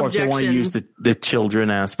understand some objections. Or if they want to use the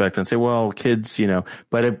children aspect and say, well, kids,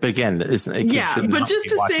 but again, but just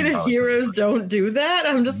to say that heroes don't do that,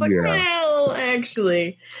 I'm just like, well,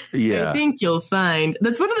 actually, I think you'll find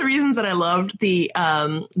that's one of the reasons that I loved the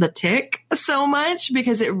Tick so much,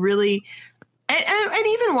 because it really. And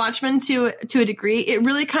even Watchmen to a degree, it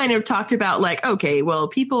really kind of talked about like, okay, well,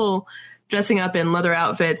 people dressing up in leather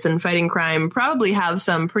outfits and fighting crime probably have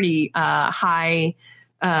some pretty high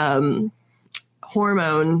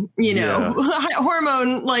hormone,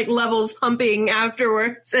 hormone like levels pumping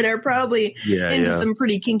afterwards, and are probably into some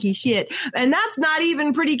pretty kinky shit. And that's not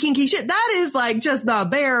even pretty kinky shit. That is like just the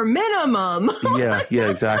bare minimum. Yeah,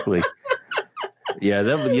 exactly. Yeah,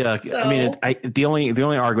 so. I mean, the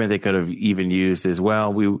only argument they could have even used is,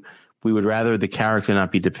 well, we would rather the character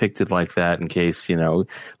not be depicted like that in case,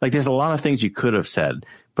 like there's a lot of things you could have said,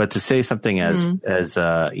 but to say something as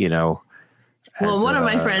well, one of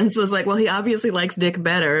my friends was like, well, he obviously likes Dick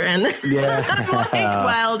better. And I'm like,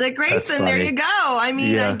 well, Dick Grayson, there you go. I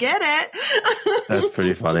mean, I get it. That's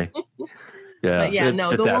pretty funny. Yeah.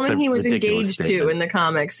 But the woman he was engaged to in the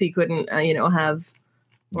comics, he couldn't, have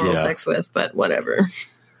oral sex with, but whatever.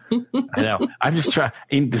 I know. I'm just trying.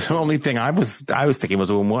 The only thing I was thinking was,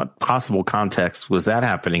 well, what possible context was that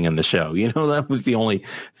happening in the show? That was the only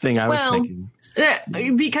thing I was thinking.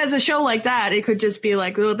 Because a show like that, it could just be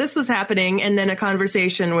like, well, this was happening, and then a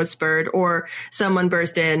conversation was spurred, or someone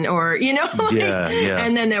burst in, or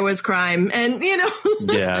and then there was crime, and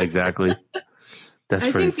yeah, exactly. I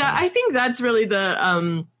think that's really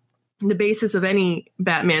the basis of any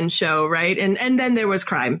Batman show, right? And then there was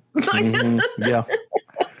crime. Yeah,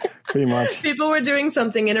 pretty much. People were doing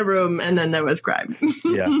something in a room, and then there was crime.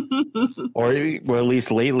 Yeah. Or at least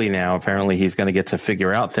lately now, apparently he's going to get to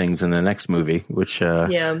figure out things in the next movie, which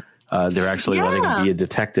they're actually letting him be a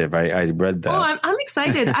detective. I read that. Oh, I'm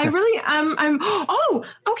excited. I really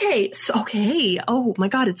okay. Oh my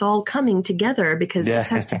God, it's all coming together because this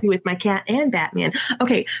has to do with my cat and Batman.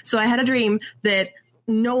 Okay, so I had a dream that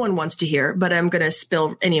no one wants to hear, but I'm going to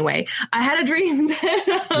spill anyway. I had a dream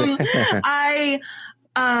that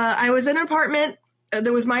I was in an apartment.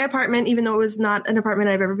 There was my apartment, even though it was not an apartment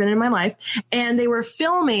I've ever been in my life. And they were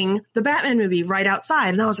filming the Batman movie right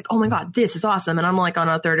outside. And I was like, oh my God, this is awesome. And I'm like on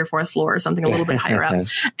a third or fourth floor or something a little bit higher up.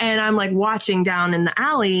 And I'm like watching down in the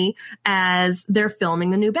alley as they're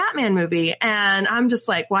filming the new Batman movie. And I'm just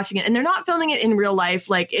like watching it. And they're not filming it in real life,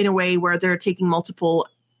 like in a way where they're taking multiple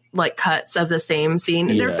like cuts of the same scene.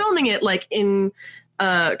 Yeah. They're filming it like in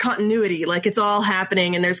continuity, like it's all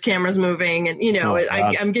happening and there's cameras moving and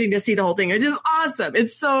I'm getting to see the whole thing. It's just awesome.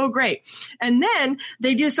 It's so great. And then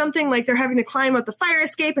they do something like they're having to climb up the fire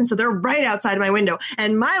escape, and so they're right outside my window,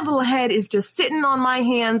 and my little head is just sitting on my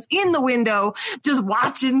hands in the window just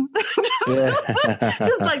watching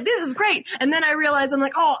just like, this is great. And then I realize I'm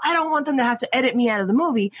like, oh, I don't want them to have to edit me out of the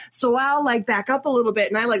movie, so I'll like back up a little bit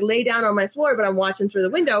and I like lay down on my floor, but I'm watching through the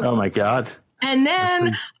window. Oh my God. And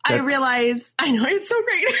then I realized, I know, it's so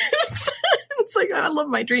great. It's like, I love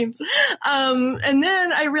my dreams. And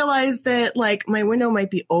then I realized that like my window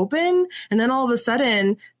might be open. And then all of a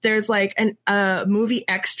sudden there's like a movie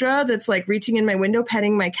extra that's like reaching in my window,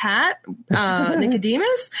 petting my cat,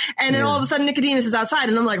 Nicodemus. And then all of a sudden Nicodemus is outside,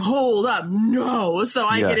 and I'm like, hold up. No. So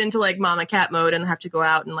I get into like mama cat mode and have to go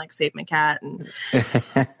out and like save my cat and,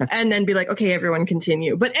 and then be like, okay, everyone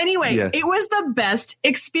continue. But anyway, it was the best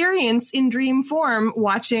experience in dream form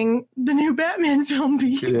watching the new Batman film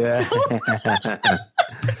be. Yeah. And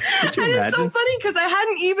it's so funny because I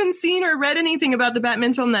hadn't even seen or read anything about the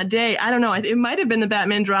Batman film that day. I don't know. It might have been the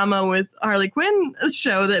Batman drama with Harley Quinn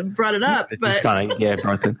show that brought it up, but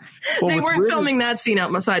they weren't filming that scene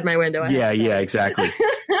outside my window. Exactly.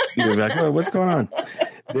 You'd be like, oh, what's going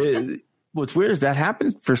on? What's weird is that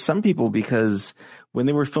happened for some people, because when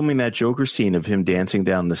they were filming that Joker scene of him dancing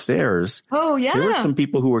down the stairs, there were some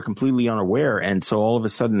people who were completely unaware, and so all of a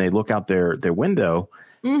sudden they look out their window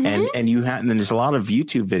and you have, and then there's a lot of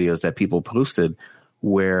YouTube videos that people posted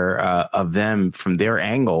where of them from their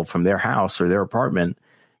angle, from their house or their apartment.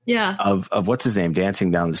 Yeah. Of what's his name dancing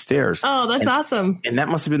down the stairs. Oh, that's awesome. And that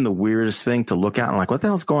must have been the weirdest thing to look at and like, what the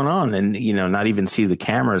hell's going on? And, not even see the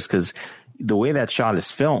cameras, because the way that shot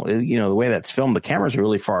is filmed, the way that's filmed, the cameras are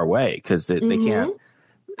really far away because they can't.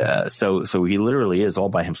 So he literally is all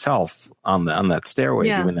by himself on that stairway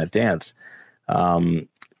doing that dance.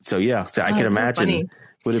 So I can imagine. Funny.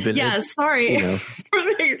 Would have been sorry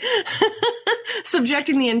for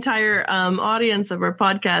subjecting the entire audience of our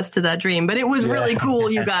podcast to that dream, but it was really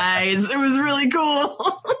cool, you guys. It was really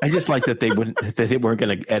cool. I just like that they weren't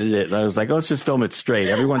going to edit it. And I was like, let's just film it straight.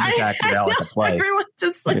 Everyone just acted out like a play. Everyone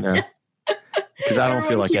just like because I don't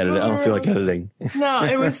feel like editing. I don't feel like editing. No,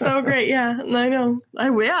 it was so great. Yeah, I know.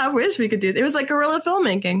 I wish we could do it. It was like guerrilla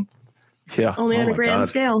filmmaking. Yeah, only on a grand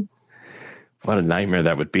scale. What a nightmare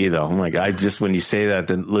that would be, though. Oh my God. When you say that,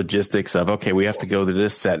 the logistics of, okay, we have to go to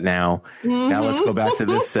this set now. Now let's go back to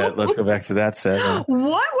this set. Let's go back to that set. What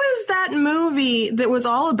was that movie that was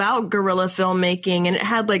all about guerrilla filmmaking? And it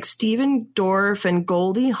had like Steven Dorff and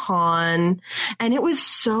Goldie Hawn. And it was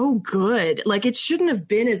so good. Like, it shouldn't have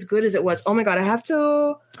been as good as it was. Oh my God. I have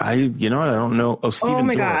to. I don't know. Oh, Steven Dorff. Oh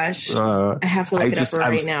my gosh. I have to look it up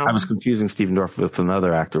right now. I was confusing Steven Dorff with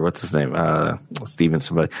another actor. What's his name? Steven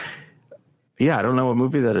somebody. Yeah, I don't know what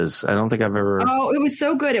movie that is. I don't think I've ever. Oh, it was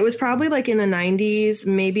so good. It was probably like in the 90s,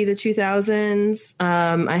 maybe the 2000s.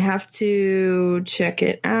 I have to check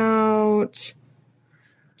it out.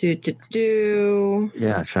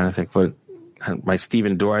 Yeah, I'm trying to think what my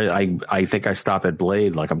Steven Dorff. I think I stop at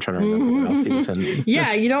Blade. Like I'm trying to remember what else he was in.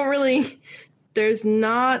 Yeah, you don't really. There's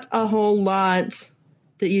not a whole lot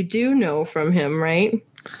that you do know from him, right?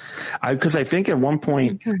 Because I think at one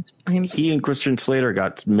point he and Christian Slater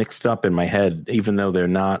got mixed up in my head, even though they're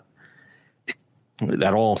not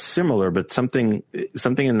at all similar. But something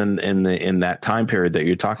in that time period that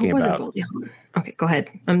you're talking about. Okay, go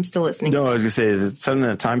ahead. I'm still listening. No, I was going to say something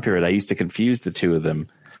in that time period. I used to confuse the two of them,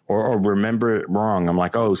 or remember it wrong. I'm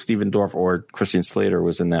like, oh, Steven Dorff or Christian Slater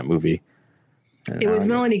was in that movie. It was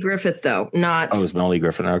Melanie Griffith, though, not. Oh, it was Melanie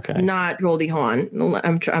Griffith. Okay, not Goldie Hawn.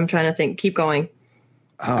 I'm trying to think. Keep going.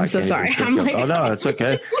 Oh, I'm so sorry. Oh no, it's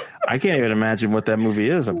okay. I can't even imagine what that movie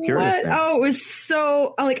is. I'm curious. Oh, it was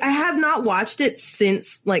so like I have not watched it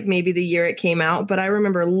since like maybe the year it came out, but I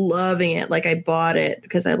remember loving it. Like I bought it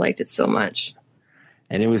because I liked it so much.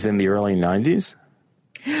 And it was in the early 90s?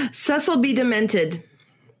 Cecil B. Demented.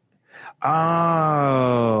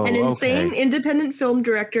 Oh, an insane independent film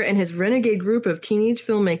director and his renegade group of teenage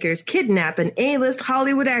filmmakers kidnap an A-list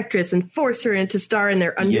Hollywood actress and force her to star in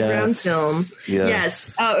their underground film.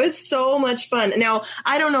 Yes. Oh, it was so much fun. Now,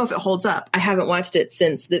 I don't know if it holds up. I haven't watched it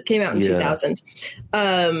since it came out in 2000.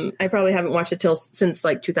 I probably haven't watched it since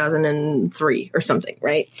like 2003 or something,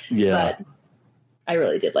 right? Yeah. But I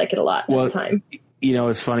really did like it a lot at the time. You know,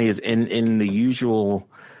 it's funny is in the usual...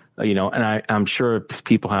 and I'm sure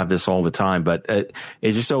people have this all the time, but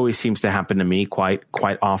it just always seems to happen to me quite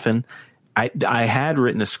often. I had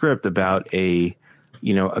written a script about a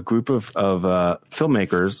group of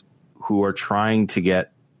filmmakers who are trying to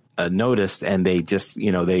get noticed, and they just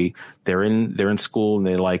they're in school and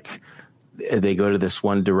they go to this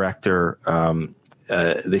one director.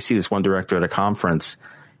 They see this one director at a conference.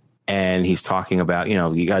 And he's talking about,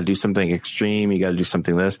 you got to do something extreme. You got to do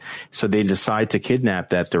something this. So they decide to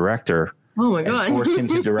kidnap that director. Oh my God. And force him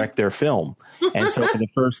to direct their film. And so for the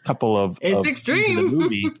first couple of extreme. The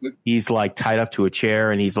movie, he's like tied up to a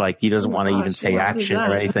chair and he's like, he doesn't want to even say action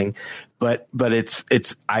or anything. But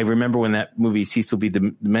it's, I remember when that movie Cecil B.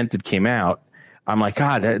 Demented came out, I'm like,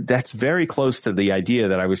 God, that's very close to the idea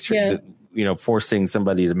that I was, forcing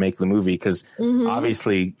somebody to make the movie. Cause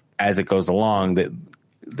obviously as it goes along that,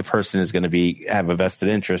 the person is going to have a vested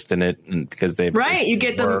interest in it, and because they you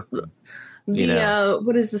get the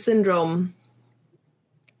what is the syndrome?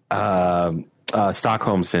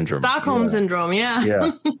 Stockholm syndrome. Syndrome,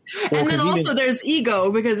 yeah. And then also there's ego,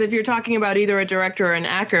 because if you're talking about either a director or an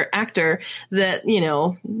actor that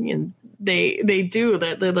they do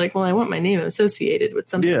that, they're like, well, I want my name associated with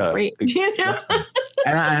something great.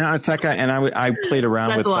 And I played around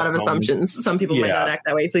with that's a lot of assumptions. Some people might not act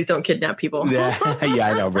that way. Please don't kidnap people. Yeah,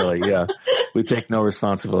 I know, really. Yeah, we take no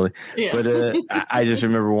responsibility. Yeah. But I just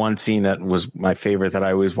remember one scene that was my favorite that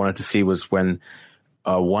I always wanted to see was when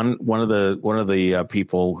one of the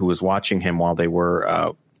people who was watching him while they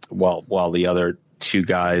were while the other two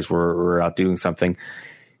guys were out doing something.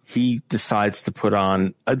 he decides to put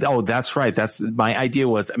on. Oh, that's right. That's my idea.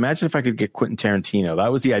 Was imagine if I could get Quentin Tarantino.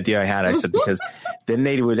 That was the idea I had. I said because then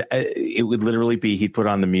it would literally be he'd put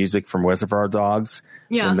on the music from Reservoir Dogs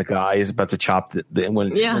when the guy is about to chop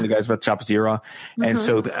when the guy's about to chop his ear off, and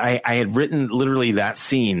so I had written literally that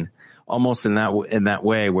scene almost in that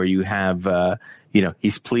way where you have.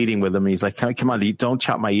 He's pleading with him. He's like, come on, don't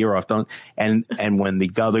chop my ear off. Don't. And when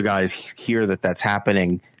the other guys hear that that's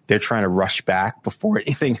happening, they're trying to rush back before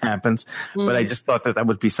anything happens. But I just thought that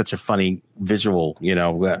would be such a funny visual,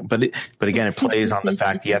 but again, it plays on the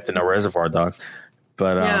fact you have to know Reservoir Dogs.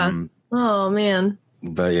 But, oh man.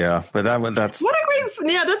 But that's what a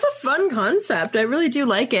great, that's a fun concept. I really do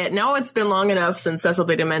like it. Now it's been long enough since Cecil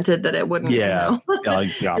B. Demented that it wouldn't,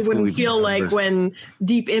 it wouldn't feel like when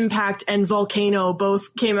Deep Impact and Volcano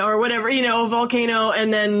both came out or whatever, Volcano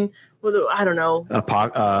and then, I don't know.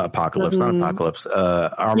 Apocalypse, not Apocalypse.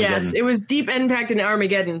 Armageddon. Yes, it was Deep Impact and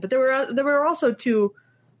Armageddon, but there were also two.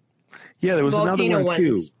 Yeah, there was another one ones.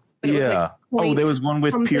 Too. Yeah. Like there was one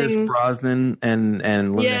with Pierce Brosnan and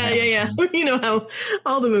Linda Hamilton. You know how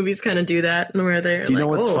all the movies kind of do that, and where they're do you know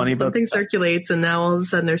what's funny about something circulates, and now all of a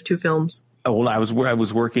sudden there's two films. Oh, well, I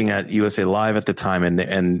was working at USA Live at the time,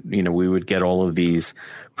 and we would get all of these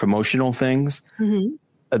promotional things.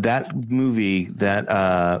 Mm-hmm. That movie,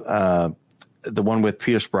 the one with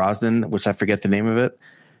Pierce Brosnan, which I forget the name of it,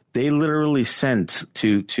 they literally sent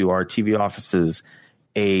to our TV offices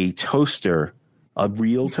a toaster. A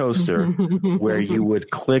real toaster where you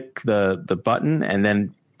would click the button and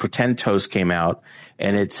then pretend toast came out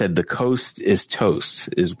and it said the coast is toast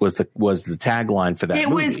was the tagline for that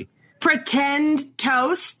movie. It was pretend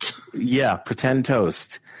toast? Yeah, pretend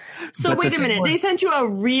toast. So but wait a minute, they sent you a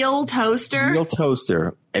real toaster? Real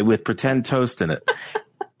toaster with pretend toast in it.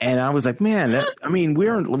 And I was like, man,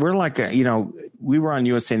 we're like, we were on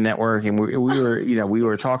USA Network and we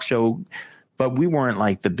were a talk show. But we weren't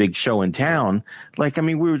like the big show in town.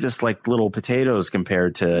 We were just like little potatoes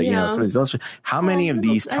compared to, some of these other. How many of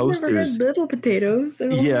these toasters? I've never had little potatoes.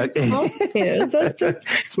 Yeah. Small potatoes.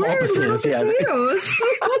 Small potatoes, yeah.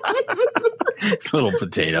 Little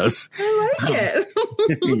potatoes. I like it.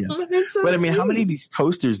 So but how many of these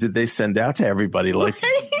toasters did they send out to everybody? Like,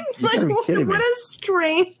 you gotta be kidding me. What a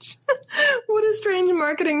strange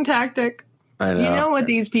marketing tactic. I know. You know what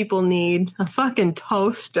these people need? A fucking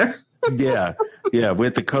toaster. yeah.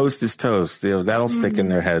 With the coast is toast. That'll stick in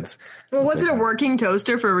their heads. Well, was it a working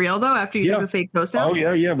toaster for real though? After you took a fake toast out? Oh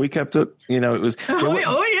yeah. We kept it. It was.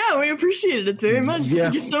 We appreciated it very much. Yeah.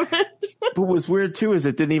 Thank you so much. But what's weird too is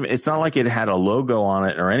it didn't even. It's not like it had a logo on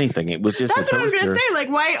it or anything. It was just. That's a toaster. What I was gonna say. Like,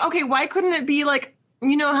 why? Okay, why couldn't it be like?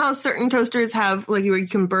 You know how certain toasters have like where you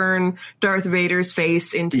can burn Darth Vader's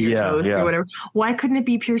face into your toast or whatever. Why couldn't it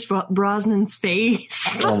be Pierce Brosnan's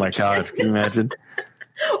face? Oh my God! Can you imagine?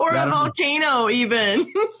 Or a volcano,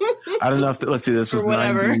 even. I don't know if let's see. This was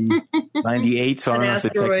 98, so I don't know if the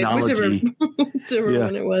technology. Whichever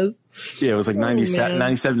one it was. Yeah, it was like 97,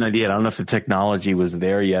 98. I don't know if the technology was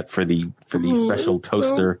there yet for the special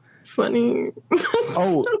toaster. So funny.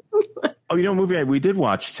 Movie we did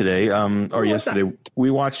watch today, or yesterday.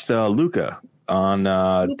 We watched Luca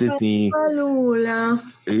on Disney.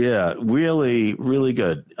 Yeah, really, really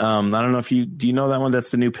good. I don't know if do you know that one?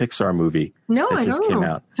 That's the new Pixar movie. No, that I just don't came know.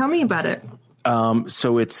 out. Tell me about it.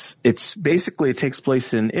 So it's basically it takes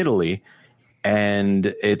place in Italy, and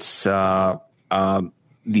it's this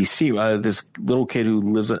little kid who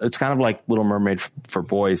lives. It's kind of like Little Mermaid for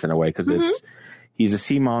boys in a way because he's a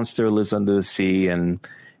sea monster, lives under the sea, and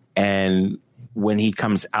when he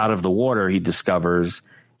comes out of the water, he discovers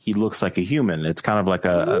he looks like a human. It's kind of like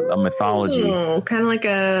a mythology. Kind of like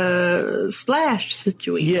a Splash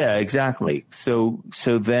situation. Yeah, exactly. So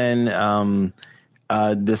then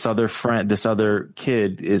this other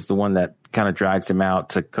kid is the one that kind of drags him out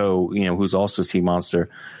to go, who's also a sea monster,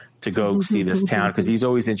 to go see this town because he's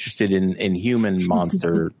always interested in human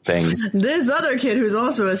monster things. This other kid who's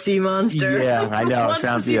also a sea monster. Yeah, I know.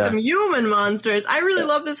 Sounds some human monsters. I really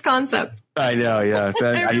love this concept. I know, yeah. So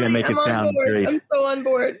I'm gonna make it sound great. I'm so on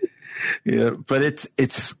board. Yeah, but it's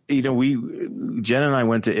Jen and I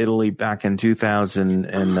went to Italy back in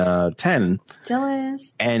 2010.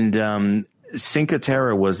 Jealous. And Cinque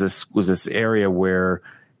Terre was this area where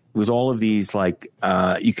it was all of these like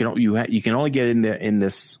you can only get in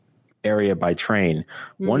this area by train.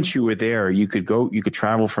 Once you were there, you could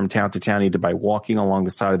travel from town to town either by walking along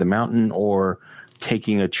the side of the mountain or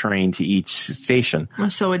taking a train to each station.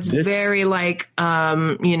 So it's very like,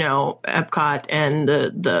 Epcot and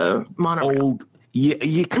the monorail.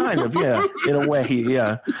 Yeah, kind of, yeah, in a way,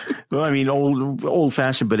 yeah. Well, I mean, old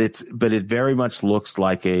fashioned, but it very much looks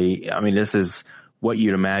like this is what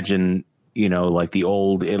you'd imagine, like the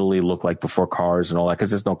old Italy looked like before cars and all that,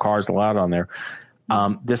 because there's no cars allowed on there.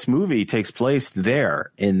 This movie takes place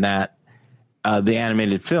there in that the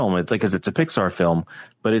animated film. It's because it's a Pixar film,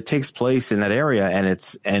 but it takes place in that area,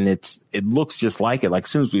 and it looks just like it. Like as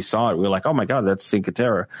soon as we saw it, we were like, oh my God, that's Cinque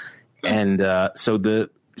Terre. And so it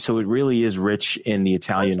really is rich in the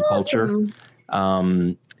Italian culture.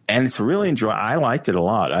 And it's really I liked it a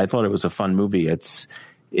lot. I thought it was a fun movie. I'm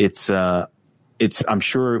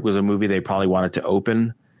sure it was a movie they probably wanted to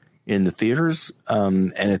open in the theaters.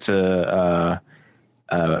 And it's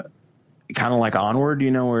kind of like Onward,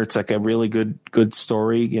 where it's like a really good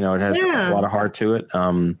story. It has a lot of heart to it.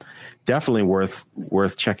 Definitely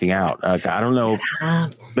worth checking out. I don't know,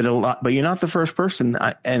 but you're not the first person,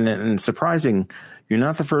 and surprising, you're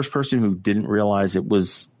not the first person who didn't realize it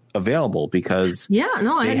was available, because I had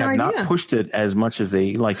no idea. Not pushed it as much as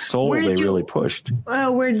they like Soul. Really pushed.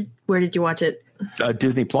 Where did you watch it?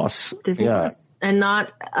 Disney Plus. Plus. And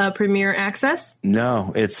not Premiere Access?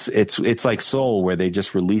 No, it's like Soul, where they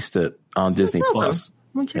just released it on Disney Plus.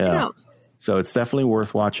 We'll check it out. So it's definitely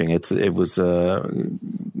worth watching. It was we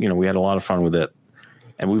had a lot of fun with it,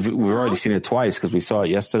 and we've already seen it twice, because we saw it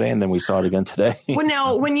yesterday and then we saw it again today. Well,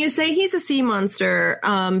 now when you say he's a sea monster,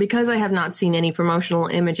 because I have not seen any promotional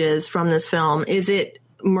images from this film, is it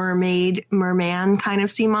merman kind of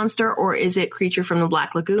sea monster, or is it Creature from the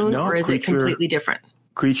Black Lagoon, or is it completely different?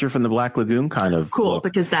 Creature from the Black Lagoon kind of cool look.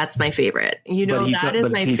 Because that's my favorite. That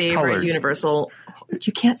is my favorite colored. Universal.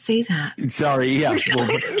 You can't say that. Sorry, yeah.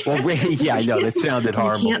 Yeah, I know that sounded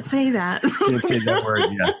horrible. You can't say that. Can't say that word.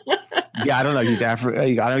 Yeah, I don't know. He's I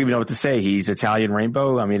don't even know what to say. He's Italian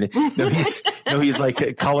rainbow. I mean, he's like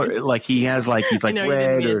a color. Like he's like I know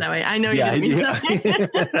red. You didn't mean it that way. I know you didn't mean it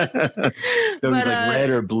that way. He's like red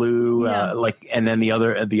or blue. Yeah. And then the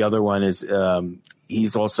other one is.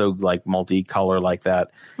 He's also like multicolor like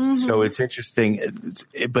that. Mm-hmm. So it's interesting,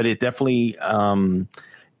 but it definitely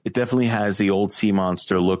has the old sea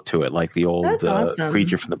monster look to it, like the old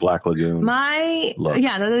Creature from the Black Lagoon.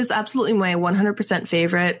 That is absolutely my 100%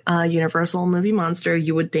 favorite Universal movie monster.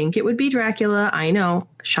 You would think it would be Dracula. I know,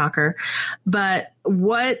 shocker. But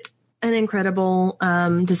what an incredible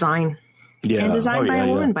design. Yeah. And designed by a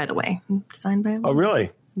woman, by the way. Designed by a woman. Oh,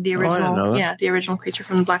 really? The original, the original Creature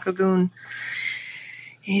from the Black Lagoon.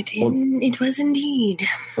 It was indeed.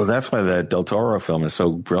 Well, that's why the Del Toro film is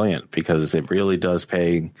so brilliant, because it really does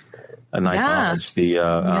pay a nice homage.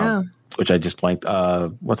 Which I just blanked.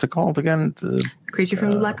 What's it called again? Creature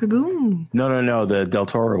from the Black Lagoon. No. The Del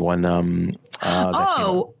Toro one.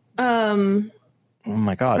 Oh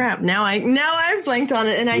my God! Crap! Now I've blanked on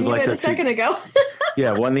it, and I knew it a second ago.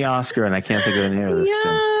 Yeah, won the Oscar, and I can't think of the name of this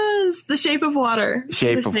thing. The Shape of Water.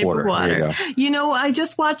 Shape of Water. There you go. I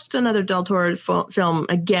just watched another Del Toro film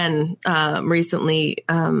again recently,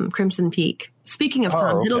 Crimson Peak. Speaking of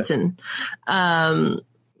Tom Hiddleston,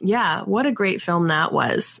 what a great film that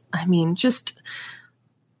was. I mean, just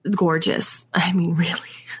gorgeous. I mean, really.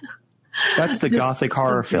 That's the gothic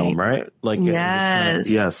horror film, right? Like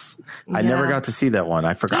yes. I never got to see that one.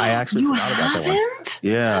 I forgot. I actually forgot about that one.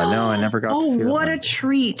 Yeah, no, I never got to see that one. Oh, what a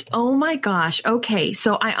treat. Oh my gosh. Okay,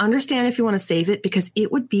 so I understand if you want to save it, because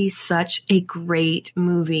it would be such a great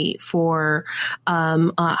movie for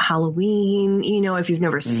Halloween, if you've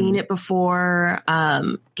never seen it before,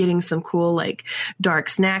 getting some cool like dark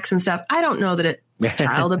snacks and stuff. I don't know that it's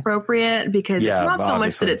child appropriate, because it's not so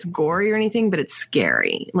much that it's gory or anything, but it's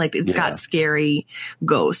scary. Like it's got scary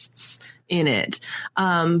ghosts in it.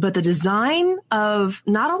 But the design of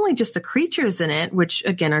not only just the creatures in it, which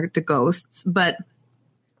again are the ghosts, but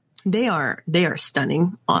they are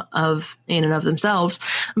stunning in and of themselves.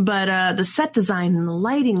 But the set design and the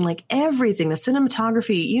lighting, like everything, the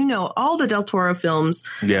cinematography, all the Del Toro films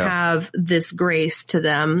have this grace to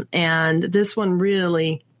them, and this one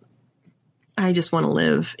really. I just want to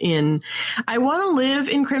live in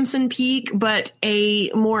Crimson Peak, but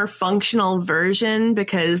a more functional version,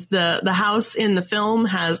 because the house in the film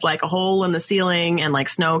has like a hole in the ceiling and like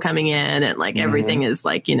snow coming in, and like everything is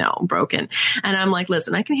like, broken. And I'm like,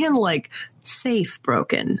 listen, I can handle like safe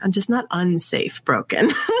broken. I'm just not unsafe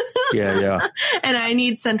broken. Yeah. And I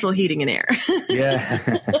need central heating and air. Yeah.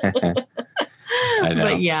 I know.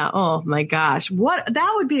 But oh my gosh,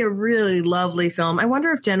 that would be a really lovely film. I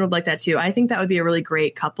wonder if Jen would like that too. I think that would be a really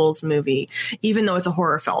great couples movie, even though it's a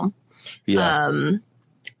horror film. Yeah.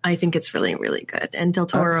 I think it's really, really good. And Del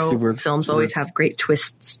Toro films always have great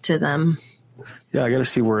twists to them. Yeah, I got to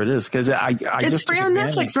see where it is, because it's free on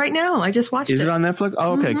Netflix right now. I just watched it. Is it on Netflix?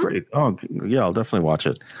 Oh, okay, great. Oh, yeah, I'll definitely watch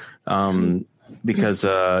it. because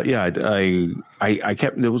I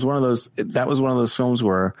kept, it was one of those, that was one of those films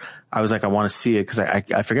where I was like, I want to see it, because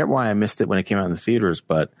I forget why I missed it when it came out in the theaters,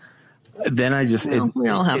 but then I just, we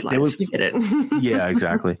all have lives to get it. Yeah,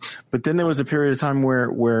 exactly. But then there was a period of time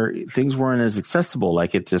where things weren't as accessible.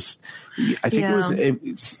 Like it just, I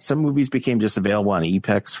think some movies became just available on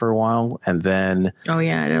EPEX for a while, and then I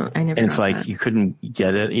never. And it's like that. You couldn't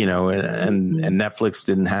get it, and Netflix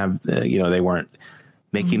didn't have, they weren't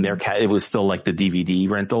making their it was still like the DVD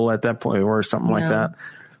rental at that point or something like that.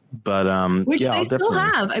 But which they still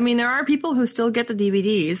have. I mean, there are people who still get the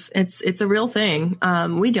DVDs. It's a real thing.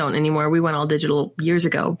 We don't anymore. We went all digital years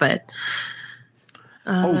ago, but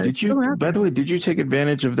did you? By the way, did you take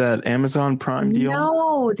advantage of that Amazon Prime deal?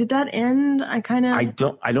 No, did that end? I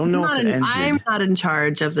don't know if it ended. I'm not in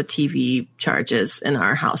charge of the TV charges in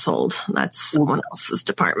our household. That's someone else's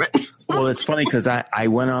department. Well, it's funny because I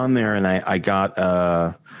went on there and I got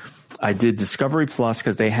I did Discovery Plus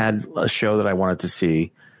because they had a show that I wanted to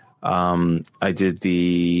see. I did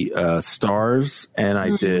the Stars, and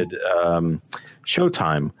I did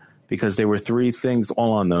Showtime, because there were 3 things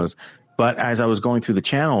all on those. But as I was going through the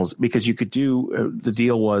channels, because you could do the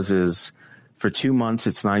deal is for 2 months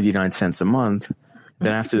it's 99 cents a month.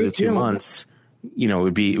 Then after the 2 months,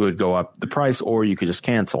 it would go up the price, or you could just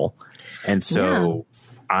cancel. And so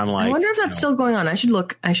I'm like, I wonder if that's still going on. I should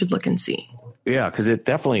look and see. Yeah, because it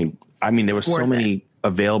definitely. I mean, there were so many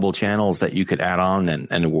available channels that you could add on,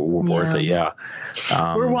 and were worth it. Yeah.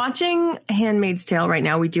 We're watching Handmaid's Tale right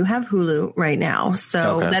now. We do have Hulu right now.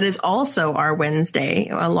 So that is also our Wednesday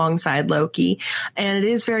alongside Loki. And it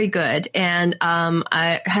is very good. And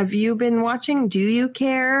have you been watching? Do you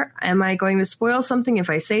care? Am I going to spoil something if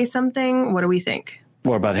I say something? What do we think?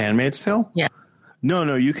 What about Handmaid's Tale? Yeah.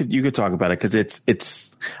 No, you could talk about it, because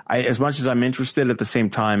it's as much as I'm interested, at the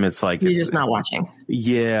same time it's like you're just not watching.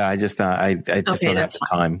 Yeah, I just don't have the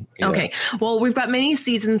time. Yeah. Okay, well, we've got many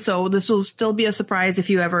seasons, so this will still be a surprise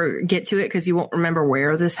if you ever get to it, because you won't remember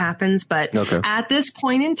where this happens. But at this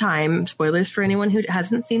point in time, spoilers for anyone who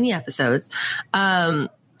hasn't seen the episodes.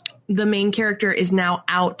 The main character is now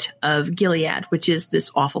out of Gilead, which is this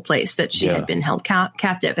awful place that she had been held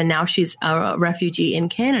captive. And now she's a refugee in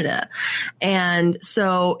Canada. And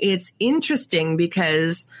so it's interesting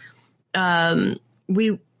because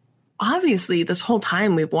obviously this whole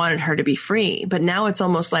time we've wanted her to be free, but now it's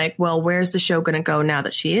almost like, well, where's the show going to go now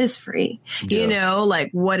that she is free? Like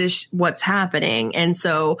what's happening? And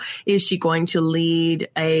so is she going to lead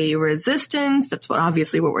a resistance? That's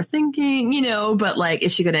obviously what we're thinking, but like,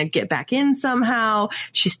 is she going to get back in somehow?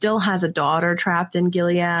 She still has a daughter trapped in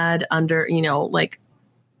Gilead under, like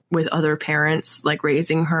with other parents, like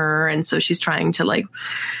raising her. And so she's trying to like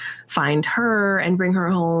find her and bring her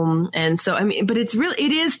home. And so, I mean, but it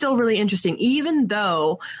is still really interesting, even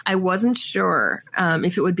though I wasn't sure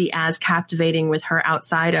if it would be as captivating with her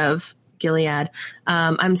outside of Gilead.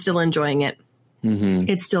 I'm still enjoying it. Mm-hmm.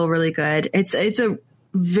 It's still really good. It's a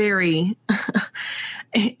very,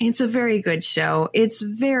 it's a very good show. It's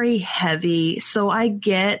very heavy. So I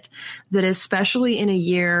get that, especially in a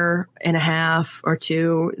year and a half or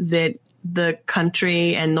two, that the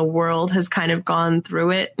country and the world has kind of gone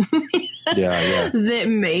through it. That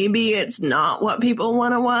maybe it's not what people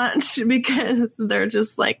want to watch, because they're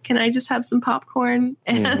just like, can I just have some popcorn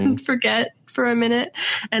and forget for a minute?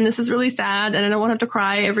 And this is really sad, and I don't want to have to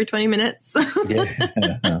cry every 20 minutes. But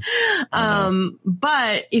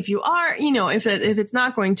if you are, if it's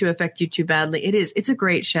not going to affect you too badly, it's a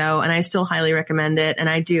great show, and I still highly recommend it. And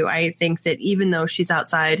I think that even though she's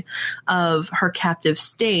outside of her captive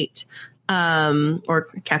state, or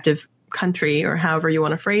captive country, or however you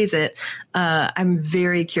want to phrase it, I'm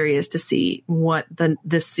very curious to see what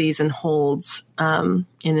this season holds in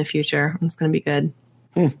the future. It's going to be good.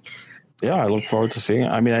 Yeah, I look forward to seeing it.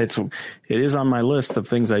 I mean, it is on my list of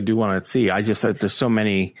things I do want to see. I just there's so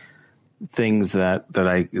many things that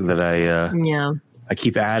I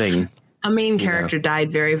keep adding. A main character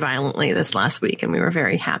died very violently this last week, and we were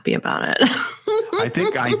very happy about it. I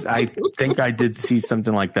think I did see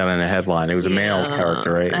something like that in a headline. It was a male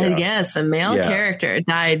character, right? I guess a male character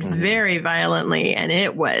died very violently, and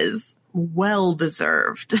it was well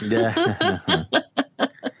deserved. Yeah.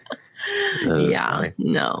 Yeah.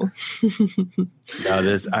 No. No,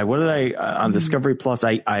 there's. On Discovery Plus?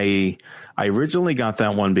 I originally got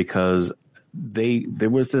that one because there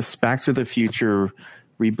was this Back to the Future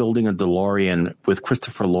rebuilding a DeLorean with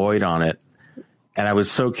Christopher Lloyd on it. And I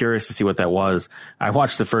was so curious to see what that was. I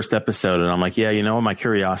watched the first episode and I'm like, yeah, you know what? My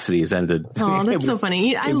curiosity has ended. Oh, that's so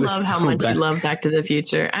funny. I love how much you love Back to the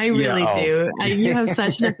Future. I really do. You have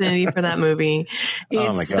such an affinity for that movie.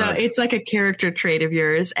 Oh my God. It's like a character trait of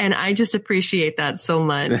yours. And I just appreciate that so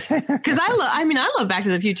much. Because I love Back to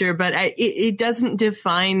the Future, but it doesn't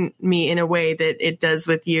define me in a way that it does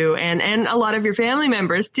with you and a lot of your family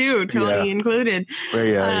members too, Tony included.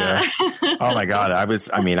 Yeah. Oh my God. I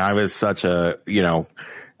was such a,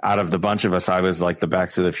 out of the bunch of us, I was like the Back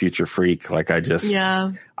to the Future freak. Like I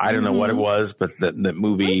don't know what it was, but the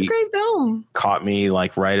movie it's a great film. Caught me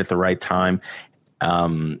like right at the right time. So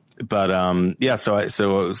I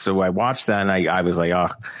watched that and I was like, oh,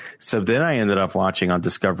 so then I ended up watching on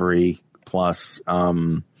Discovery Plus,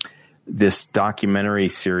 this documentary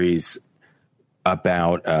series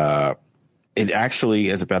about, it actually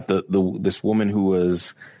is about this woman who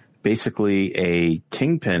was basically a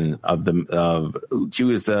kingpin she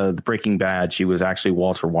was the Breaking Bad. She was actually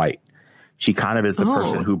Walter White. She kind of is the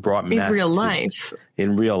person who brought meth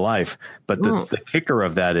in real life. But the kicker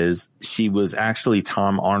of that is she was actually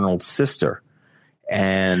Tom Arnold's sister.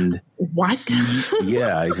 And what?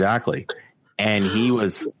 Yeah, exactly. And he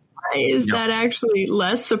was. Is that actually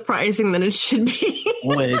less surprising than it should be?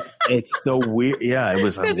 Well, it's so weird. Yeah, it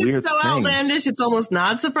was a weird it's so thing. Outlandish. It's almost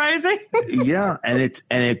not surprising. Yeah, and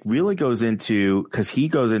it really goes into because he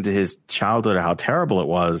goes into his childhood, how terrible it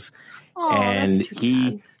was, and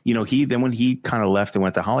he then when he kind of left and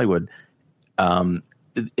went to Hollywood,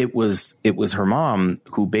 it was her mom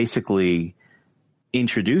who basically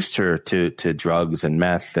introduced her to drugs and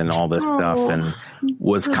meth and all this stuff, and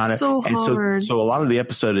was kind of so a lot of the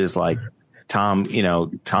episode is like Tom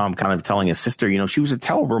kind of telling his sister, she was a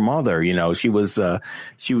terrible mother, she was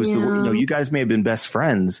you guys may have been best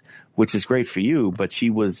friends, which is great for you, but she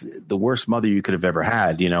was the worst mother you could have ever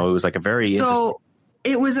had. It was like a very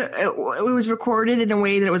it was recorded in a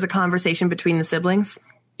way that it was a conversation between the siblings.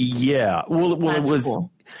 Yeah. Well, it was cool.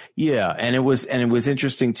 Yeah, and it was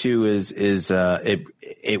interesting too.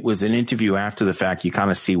 It was an interview after the fact. You kind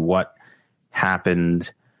of see what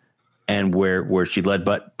happened and where she led.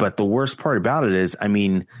 But the worst part about it is,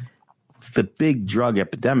 the big drug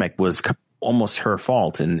epidemic was almost her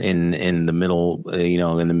fault in the middle,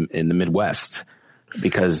 in the Midwest,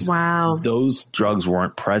 because those drugs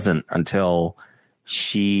weren't present until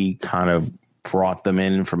she kind of brought them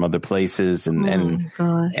in from other places and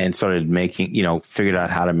started making, figured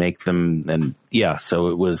out how to make them. And so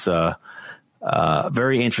it was a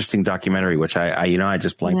very interesting documentary, which I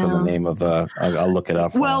just blanked on the name of, I'll look it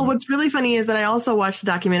up. Well, what's really funny is that I also watched a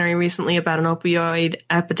documentary recently about an opioid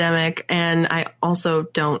epidemic, and I also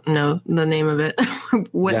don't know the name of it.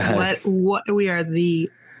 What we are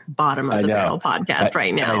the bottom of the barrel podcast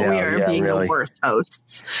right now. We are being the worst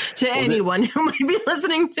hosts to anyone who might be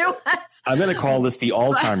listening to us. I'm going to call this the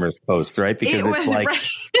Alzheimer's post, right? Because it's like,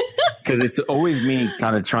 because it's always me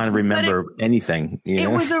kind of trying to remember anything. It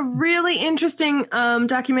was a really interesting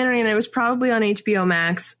documentary, and it was probably on HBO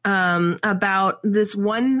Max, about this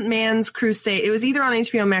one man's crusade. It was either on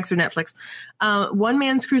HBO Max or Netflix. One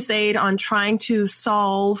man's crusade on trying to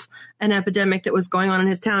solve an epidemic that was going on in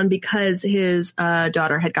his town because his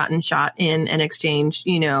daughter had gotten shot in an exchange,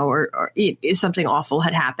 or something awful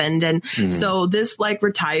had happened. And so this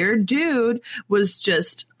retired dude was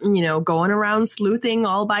just, going around sleuthing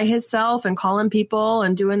all by himself and calling people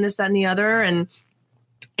and doing this, that, and the other.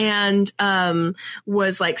 And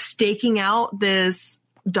was staking out this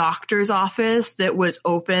doctor's office that was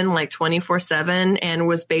open 24/7 and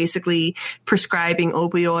was basically prescribing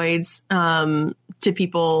opioids to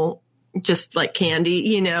people just like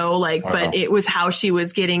candy, but it was how she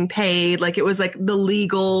was getting paid. It was the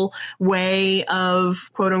legal way of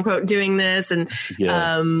quote unquote doing this. And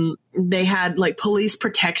they had police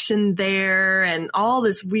protection there and all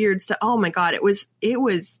this weird stuff. Oh my God. It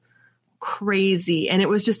was crazy. And it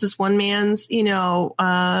was just this one man's,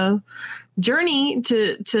 journey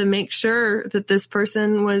to make sure that this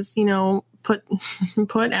person was, put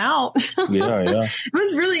out. It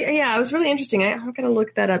was really interesting. I'm going to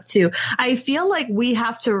look that up too. I feel like we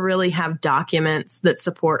have to really have documents that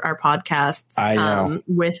support our podcasts. I know.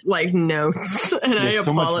 With notes. And I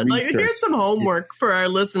apologize. Here's some homework for our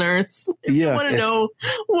listeners. If you want to know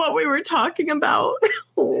what we were talking about.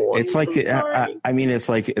 It's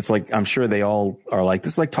it's like I'm sure they all are like,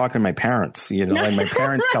 this is like talking to my parents, like my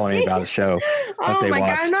parents telling me about a show. Oh my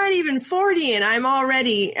God, I'm not even 40 and I'm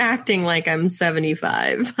already acting like I'm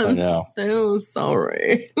 75. I know. So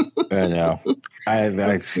sorry. I know. My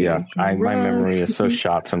memory is so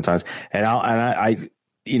shot sometimes. And I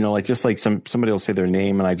somebody will say their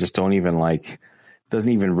name and I just don't even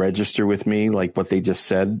doesn't even register with me, like what they just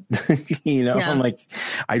said. I'm like,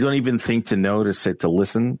 I don't even think to notice it, to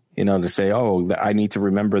listen, to say, oh, I need to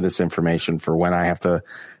remember this information for when I have to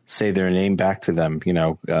say their name back to them, in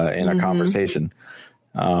a conversation.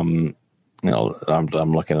 I'm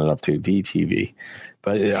looking it up too, DTV.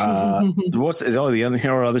 But the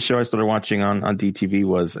other show I started watching on DTV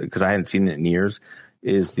was, because I hadn't seen it in years,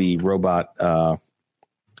 is the robot. Oh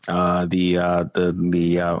my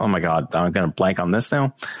God, I'm going to blank on this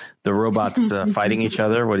now. The robots fighting each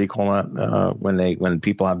other. What do you call that? When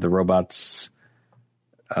people have the robots.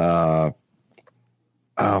 Oh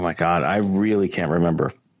my God, I really can't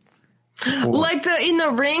remember. Like in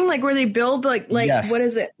the ring, like where they build yes. What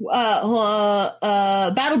is it? BattleBots.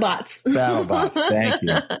 BattleBots. Thank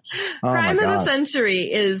you. Crime of the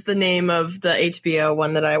Century is the name of the HBO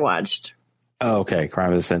one that I watched. Oh, okay.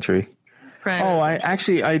 Crime of the Century.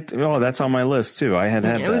 That's on my list too. I had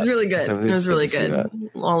it was really good. It was really good.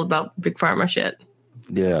 All about big pharma shit.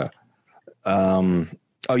 Yeah. So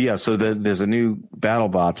there's a new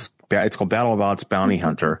BattleBots. It's called BattleBots Bounty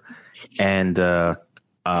Hunter, and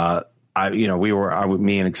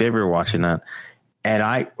me and Xavier were watching that, and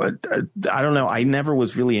I don't know. I never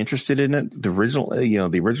was really interested in it. The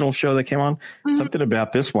original show that came on. Mm-hmm. Something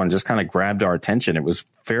about this one just kind of grabbed our attention. It was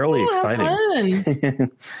fairly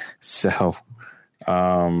exciting. So,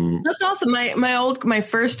 that's awesome. My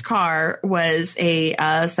first car was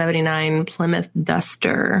a 79 Plymouth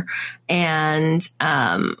Duster, and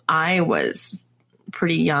I was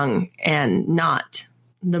pretty young and not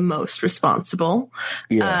the most responsible.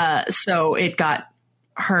 So it got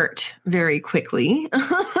hurt very quickly.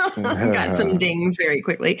 Got some dings very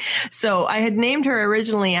quickly. So I had named her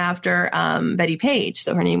originally after Betty Page.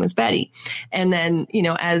 So her name was Betty. And then,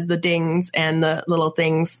 as the dings and the little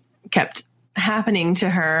things kept happening to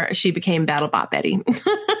her, she became BattleBot Betty.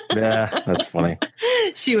 Yeah, that's funny.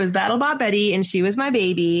 She was BattleBot Betty, and she was my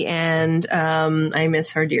baby, and I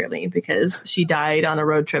miss her dearly because she died on a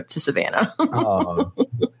road trip to Savannah. Oh.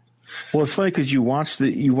 Well, it's funny because you watch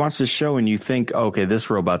the show and you think, okay, this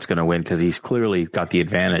robot's going to win because he's clearly got the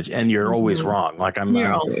advantage, and you're always wrong.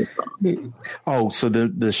 You're always wrong. Oh, so the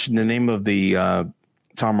name of the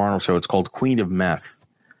Tom Arnold show, it's called Queen of Meth.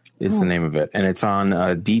 Is the name of it, and it's on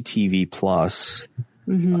DTV Plus.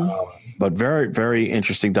 Mm-hmm. But very, very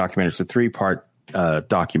interesting documentary. It's a 3-part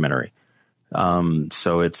documentary.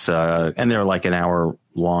 So it's and they're like an hour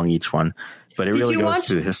long each one, but it really goes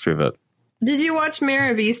through the history of it. Did you watch Mayor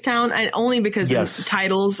of Easttown? Only because the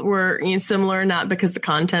titles were similar, not because the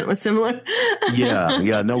content was similar. We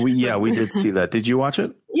did see that. Did you watch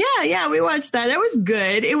it? Yeah, we watched that. That was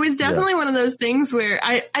good. It was definitely one of those things where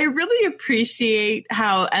I really appreciate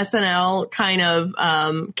how SNL kind of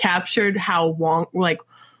captured how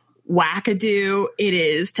wackadoo it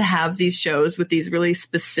is to have these shows with these really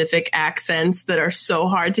specific accents that are so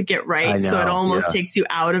hard to get right. So it almost takes you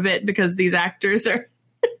out of it because these actors are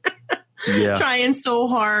trying so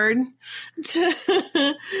hard to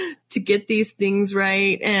get these things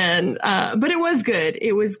right. And, but it was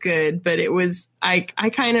good. But it was, I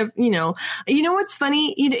kind of, what's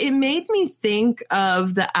funny? It made me think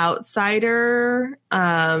of The Outsider,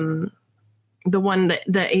 the one, the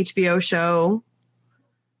HBO show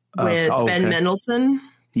with Ben Mendelsohn.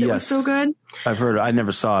 It was so good. I've heard. I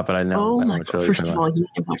never saw it, but I know. Oh my God! First of all, you need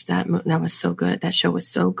to watch that. That was so good. That show was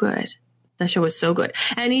so good.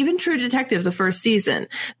 And even True Detective, the first season,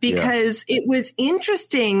 because it was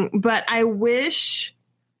interesting, but I wish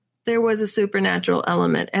there was a supernatural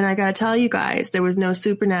element. And I got to tell you guys, there was no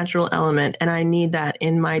supernatural element. And I need that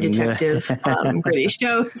in my detective gritty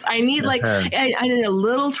shows. I need I need a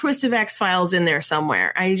little twist of X-Files in there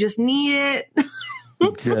somewhere. I just need it.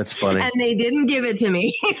 That's funny. And they didn't give it to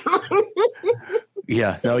me.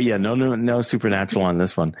 No supernatural on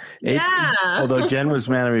this one. Although Jen was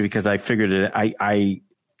mad at me because I figured it.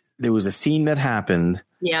 There was a scene that happened.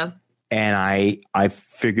 Yeah. And I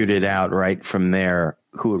figured it out right from there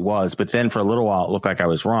who it was. But then for a little while, it looked like I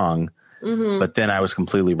was wrong. Mm-hmm. But then I was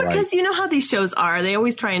completely right. Because you know how these shows are. They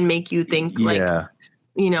always try and make you think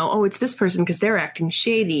it's this person because they're acting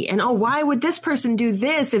shady. And, why would this person do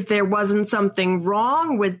this if there wasn't something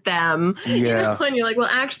wrong with them? Yeah. And you're like, well,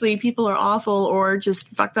 actually, people are awful or just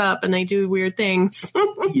fucked up and they do weird things.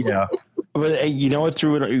 Yeah. But you know what?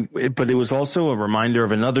 But it was also a reminder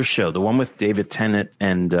of another show, the one with David Tennant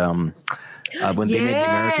and when they made the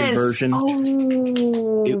American version.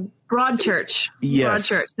 Broadchurch. Yes.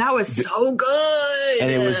 Broadchurch. That was so good. And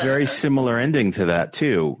it was very similar ending to that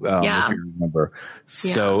too. If you remember.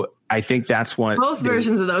 So I think that's one. Both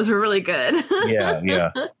versions of those were really good.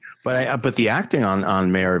 Yeah. But the acting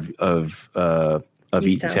on Mayor of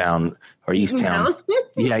Eatontown or Easttown.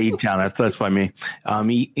 Yeah, Eatontown. That's what I mean.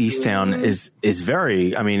 Easttown is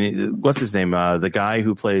very. I mean, what's his name? The guy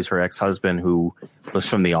who plays her ex-husband, who was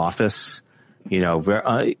from The Office.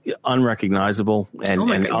 Very unrecognizable and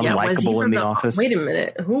unlikable in The Office. Wait a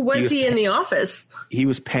minute, who was he in The Office? He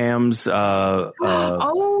was Pam's fiance.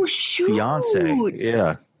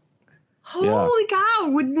 Yeah. Holy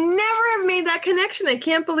cow! Would never have made that connection. I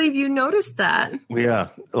can't believe you noticed that. Yeah,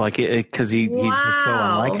 like because he's just so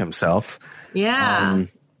unlike himself. Yeah.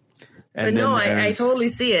 But no, I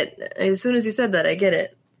totally see it. As soon as you said that, I get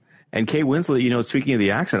it. And Kate Winslet, speaking of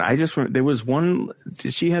the accent, there was one.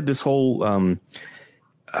 She had this whole. It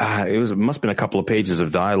must have been a couple of pages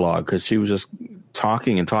of dialogue because she was just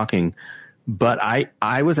talking and talking. But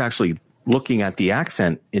I was actually looking at the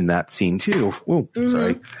accent in that scene too. Oh,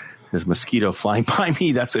 sorry. There's a mosquito flying by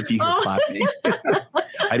me. That's if you hear clapping.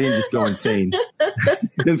 I didn't just go insane.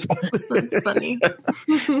 That's funny.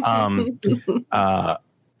 Just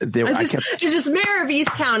Mayor of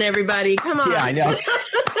Easttown, everybody. Come on. Yeah, I know.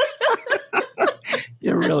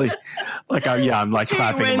 Yeah, really. I'm like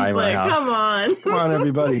clapping in my house. Come on,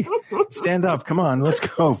 everybody. Stand up. Come on, let's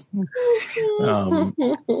go.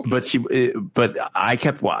 But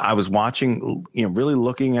I was watching, really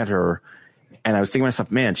looking at her. And I was thinking to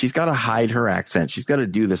myself, man, she's got to hide her accent. She's got to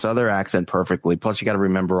do this other accent perfectly. Plus, you got to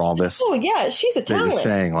remember all this. Oh yeah, she's a talent.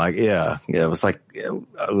 Saying it was like,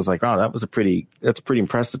 oh, that's pretty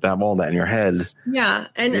impressive to have all that in your head. Yeah,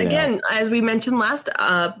 and again, as we mentioned last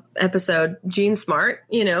episode, Jean Smart,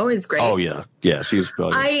 is great. Oh yeah, she's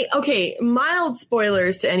brilliant. Mild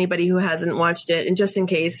spoilers to anybody who hasn't watched it, and just in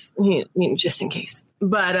case.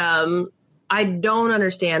 But I don't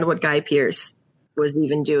understand what Guy Pearce was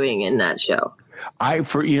even doing in that show.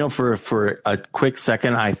 For a quick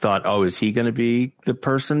second, I thought, oh, is he going to be the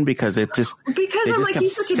person? Because I'm like,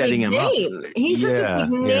 he's such a big name. He's such a big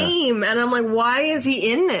name. And I'm like, why is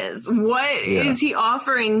he in this? What is he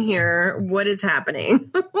offering here? What is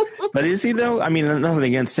happening? But is he though? I mean, nothing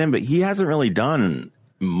against him, but he hasn't really done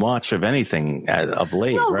much of anything of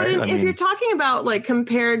late, right? But if you're talking about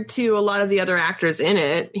compared to a lot of the other actors in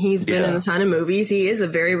it, he's been in a ton of movies. He is a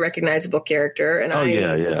very recognizable character, and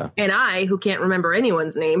I, who can't remember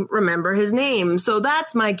anyone's name, remember his name. So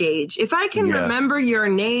that's my gauge. If I can remember your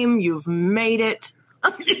name, you've made it.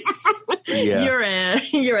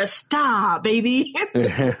 You're a star, baby.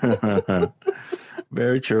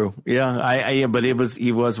 Very true. Yeah, but he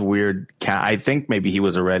was weird. I think maybe he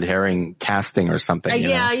was a red herring casting or something.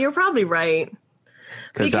 You're probably right.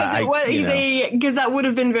 Because that would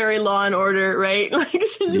have been very Law and Order, right?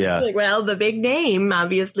 The big name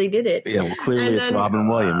obviously did it. Yeah, well, clearly it's Robin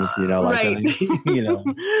Williams. Right.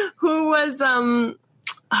 Who was oh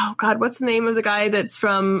God, what's the name of the guy that's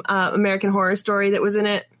from American Horror Story that was in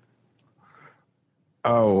it?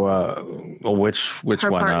 Oh, which her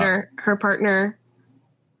one? Her partner.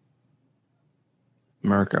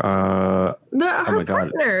 America. Her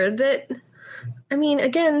partner that. I mean,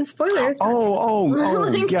 again, spoilers.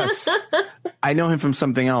 Yes. I know him from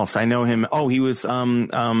something else. I know him. Oh, he was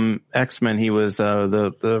X-Men. He was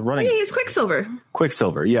the running. Yeah, he's Quicksilver.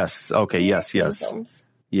 Quicksilver. Yes. Okay. Yes.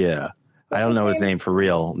 Yeah. I don't know his name for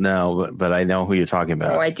real. No, but I know who you're talking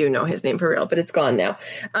about. Oh, I do know his name for real, but it's gone now.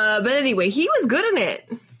 But anyway, he was good in it.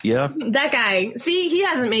 Yeah. That guy. See, he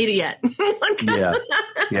hasn't made it yet.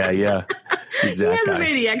 Yeah. Exactly. He hasn't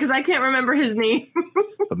made it yet because I can't remember his name.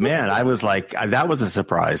 But man, I was like, that was a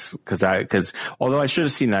surprise because although I should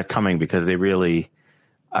have seen that coming because they really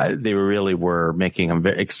were making him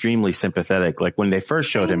extremely sympathetic. Like when they first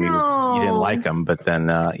showed him, you didn't like him, but then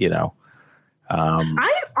I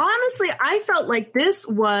felt like this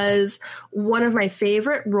was one of my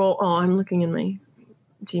favorite roles. Oh, I'm looking in my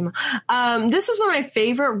Gmail. This was one of my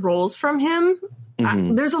favorite roles from him.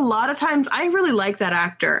 Mm-hmm. There's a lot of times I really like that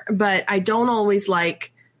actor, but I don't always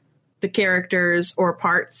like the characters or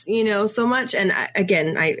parts, so much. And I get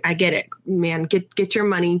it, man. Get your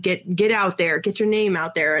money, get out there, get your name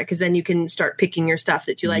out there, because then you can start picking your stuff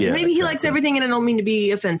that you like. Yeah, maybe he likes everything, and I don't mean to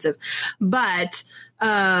be offensive, but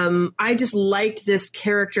I just liked this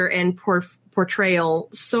character and portrayal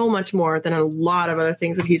so much more than a lot of other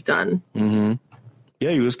things that he's done. Mm-hmm.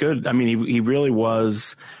 Yeah, he was good. I mean, he really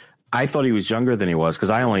was. I thought he was younger than he was because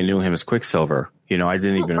I only knew him as Quicksilver. I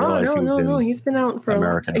didn't even realize he was in he's been out for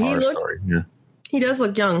American Horror Story. Yeah. He does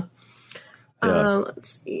look young. Yeah.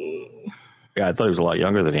 Let's see. Yeah, I thought he was a lot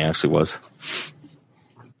younger than he actually was.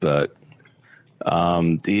 But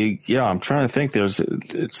I'm trying to think.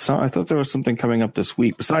 I thought there was something coming up this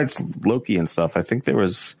week besides Loki and stuff. I think there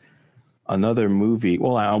was another movie.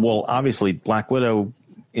 Well, obviously Black Widow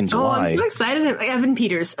in July. I'm so excited. Evan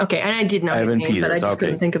Peters. Okay, and I did know his name, but I just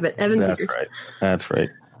couldn't think of it. Evan Peters. That's right.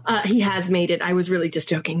 He has made it. I was really just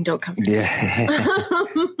joking. Don't come.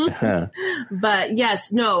 But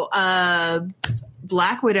yes, no.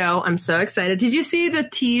 Black Widow. I'm so excited. Did you see the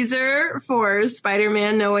teaser for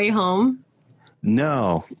Spider-Man: No Way Home?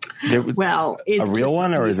 No. Well, it's a real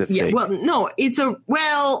one, or is it fake? Well, no,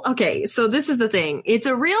 okay, so this is the thing. It's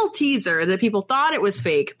a real teaser that people thought it was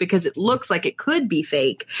fake because it looks like it could be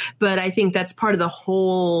fake, but I think that's part of the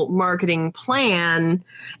whole marketing plan,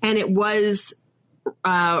 and it was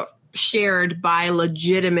shared by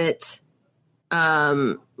legitimate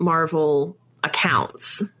Marvel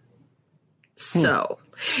accounts. So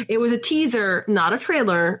it was a teaser, not a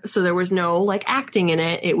trailer, so there was no like acting in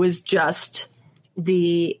it. It was just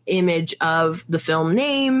the image of the film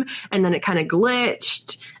name, and then it kind of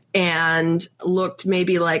glitched and looked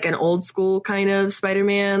maybe like an old school kind of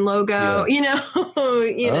Spider-Man logo, you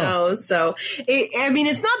know, so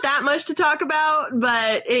it's not that much to talk about,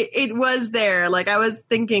 but it was there. Like I was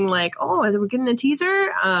thinking like, oh, are we getting a teaser?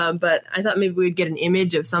 But I thought maybe we'd get an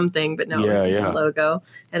image of something, but no, it was just a logo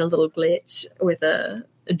and a little glitch with a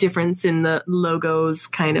difference in the logo's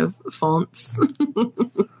kind of fonts.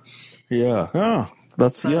 Yeah. Oh, I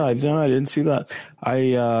didn't see that.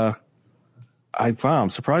 I'm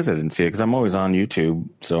surprised I didn't see it because I'm always on YouTube.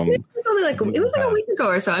 So it was like a week ago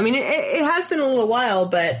or so. I mean, it has been a little while,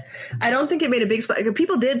 but I don't think it made a big splash.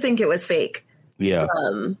 People did think it was fake. Yeah.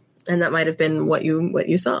 And that might have been what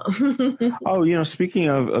you saw. Oh, speaking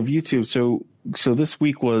of YouTube, so this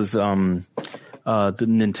week was the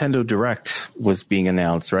Nintendo Direct was being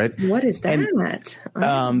announced, right? What is that?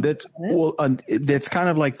 That's kind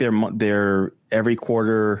of like their every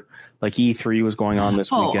quarter. Like E3 was going on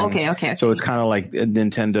this weekend. Okay. So it's kind of like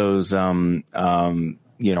Nintendo's,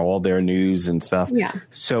 all their news and stuff. Yeah.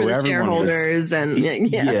 So everyone shareholders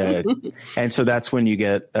yeah. And so that's when you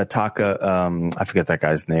get Taka. I forget that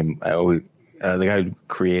guy's name. The guy who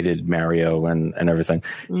created Mario and everything.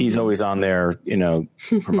 Mm-hmm. He's always on there,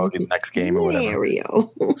 promoting the next game or whatever.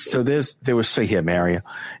 Mario. So Mario.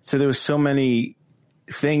 So there was so many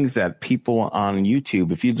things that people on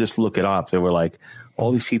YouTube, if you just look it up, they were like,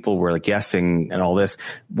 all these people were like guessing and all this,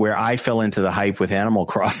 where I fell into the hype with Animal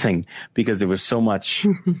Crossing because there was so much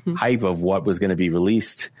hype of what was going to be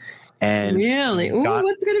released. And really? What's going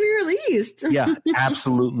to be released? Yeah,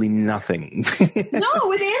 absolutely nothing. No,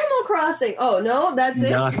 with Animal Crossing. Oh, no, that's it?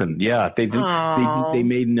 Nothing. Yeah, they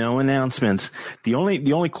made no announcements. The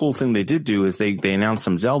only cool thing they did do is they announced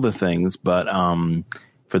some Zelda things, but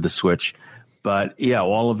for the Switch. But yeah,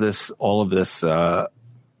 all of this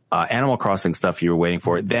Animal Crossing stuff you were waiting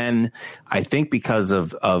for. Then I think because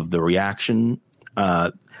of the reaction,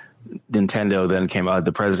 Nintendo then came out.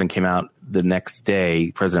 The president came out the next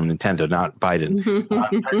day. President of Nintendo, not Biden.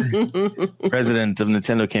 President of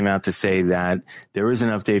Nintendo came out to say that there is an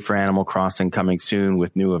update for Animal Crossing coming soon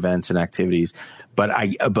with new events and activities. But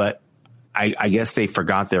I guess they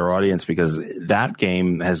forgot their audience because that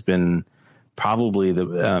game has been probably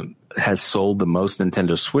has sold the most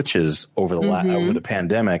Nintendo Switches over the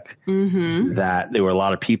pandemic. Mm-hmm. That there were a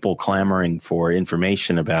lot of people clamoring for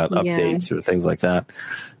information about updates or things like that.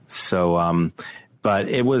 So, but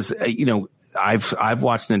it was, I've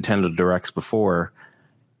watched Nintendo Directs before,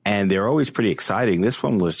 and they're always pretty exciting. This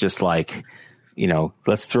one was just like,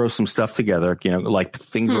 let's throw some stuff together. Like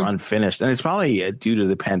things were unfinished, and it's probably due to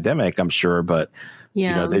the pandemic, I'm sure, but.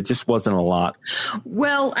 Yeah, there just wasn't a lot.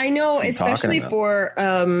 Well, I know, especially for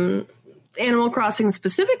Animal Crossing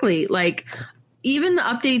specifically, like even the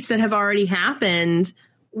updates that have already happened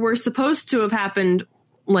were supposed to have happened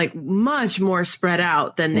like much more spread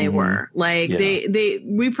out than they were. Like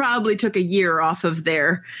we probably took a year off of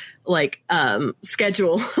their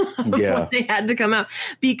schedule of what they had to come out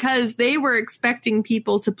because they were expecting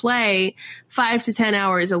people to play 5 to 10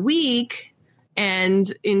 hours a week.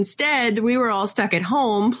 And instead, we were all stuck at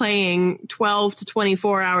home playing 12 to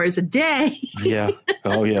 24 hours a day. Yeah.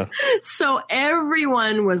 Oh, yeah. So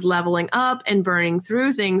everyone was leveling up and burning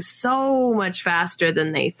through things so much faster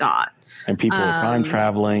than they thought. And people were time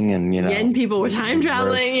traveling and people were time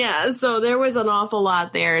traveling. Yeah. So there was an awful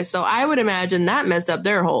lot there. So I would imagine that messed up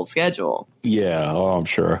their whole schedule. Yeah. Oh, I'm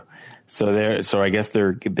sure. So I guess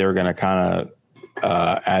they're going to kind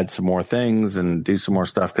of add some more things and do some more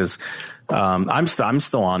stuff because I'm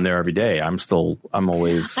still on there every day. I'm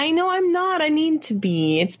always. I know I'm not. I need to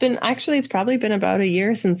be. It's probably been about a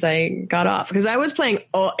year since I got off, because I was playing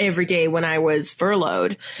every day when I was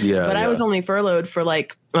furloughed. Yeah. But I was only furloughed for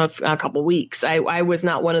like a couple weeks. I was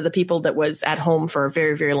not one of the people that was at home for a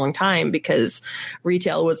very, very long time, because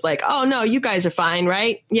retail was like, oh no, you guys are fine,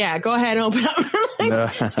 right? Yeah, go ahead and open up.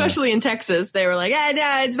 Especially in Texas, they were like,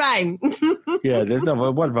 yeah, it's fine. Yeah, there's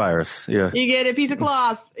no what virus. Yeah, you get a piece of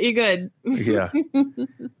cloth, you're good. Yeah, you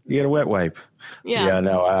get a wet wipe. Yeah,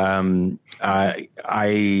 no. I'm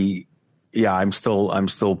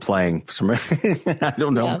still playing. I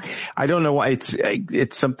don't know. Yeah. I don't know why.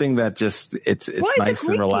 It's something that just it's nice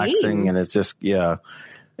and relaxing, and it's just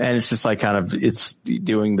and it's just like kind of it's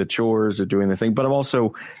doing the chores or doing the thing. But I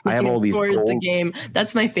have all these chores. goals. The game.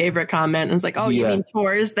 That's my favorite comment. And it's like, oh, you mean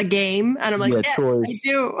chores the game? And I'm like, yeah, chores. I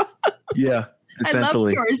do. Yeah.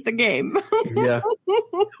 Essentially. I love chores the game. Yeah.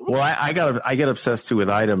 Well, I get obsessed too with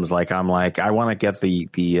items. Like I want to get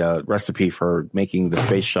the recipe for making the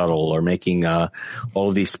space shuttle, or making all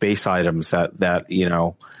of these space items that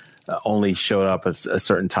only showed up at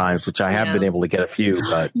certain times, which I have been able to get a few.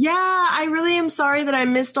 But yeah, I really am sorry that I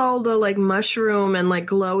missed all the like mushroom and like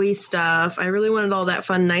glowy stuff. I really wanted all that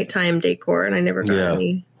fun nighttime decor, and I never got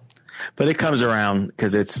any. But it comes around,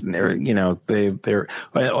 because it's, they're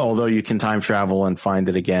although you can time travel and find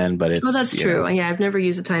it again, but it's. Oh, that's true. Yeah, I've never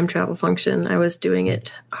used a time travel function. I was doing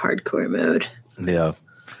it hardcore mode. Yeah.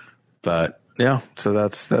 But yeah, so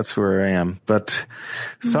that's where I am. But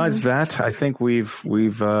besides that, I think we've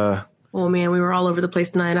oh man, we were all over the place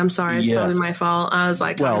tonight. I'm sorry. It's probably my fault. I was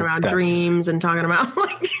like talking about dreams and talking about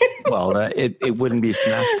like. Well, it wouldn't be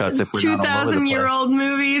Smash Cuts if we're 2,000-year-old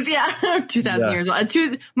movies. Yeah. 2,000 years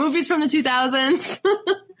old. Movies from the 2000s.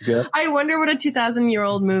 Yeah. I wonder what a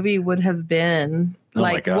 2,000-year-old movie would have been.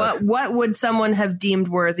 Like, what would someone have deemed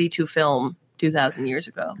worthy to film 2,000 years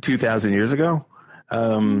ago? 2,000 years ago?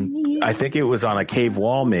 I think it was on a cave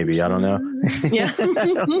wall, maybe. I don't know. Yeah.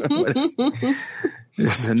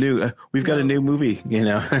 It's we've got a new movie,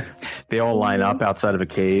 they all line up outside of a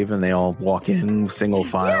cave and they all walk in single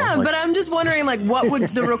file. Yeah, but I'm just wondering, like, what would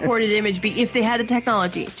the recorded image be if they had the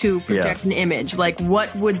technology to project an image? Like,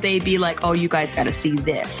 what would they be like? Oh, you guys got to see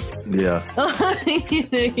this. Yeah.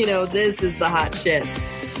 This is the hot shit.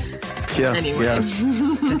 Yeah. Anyway. Yeah.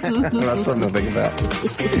 That's something to think about.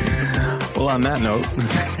 Well, on that note,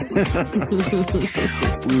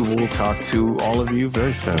 we will talk to all of you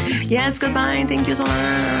very soon. Yes, goodbye. Thank you so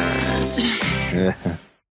much.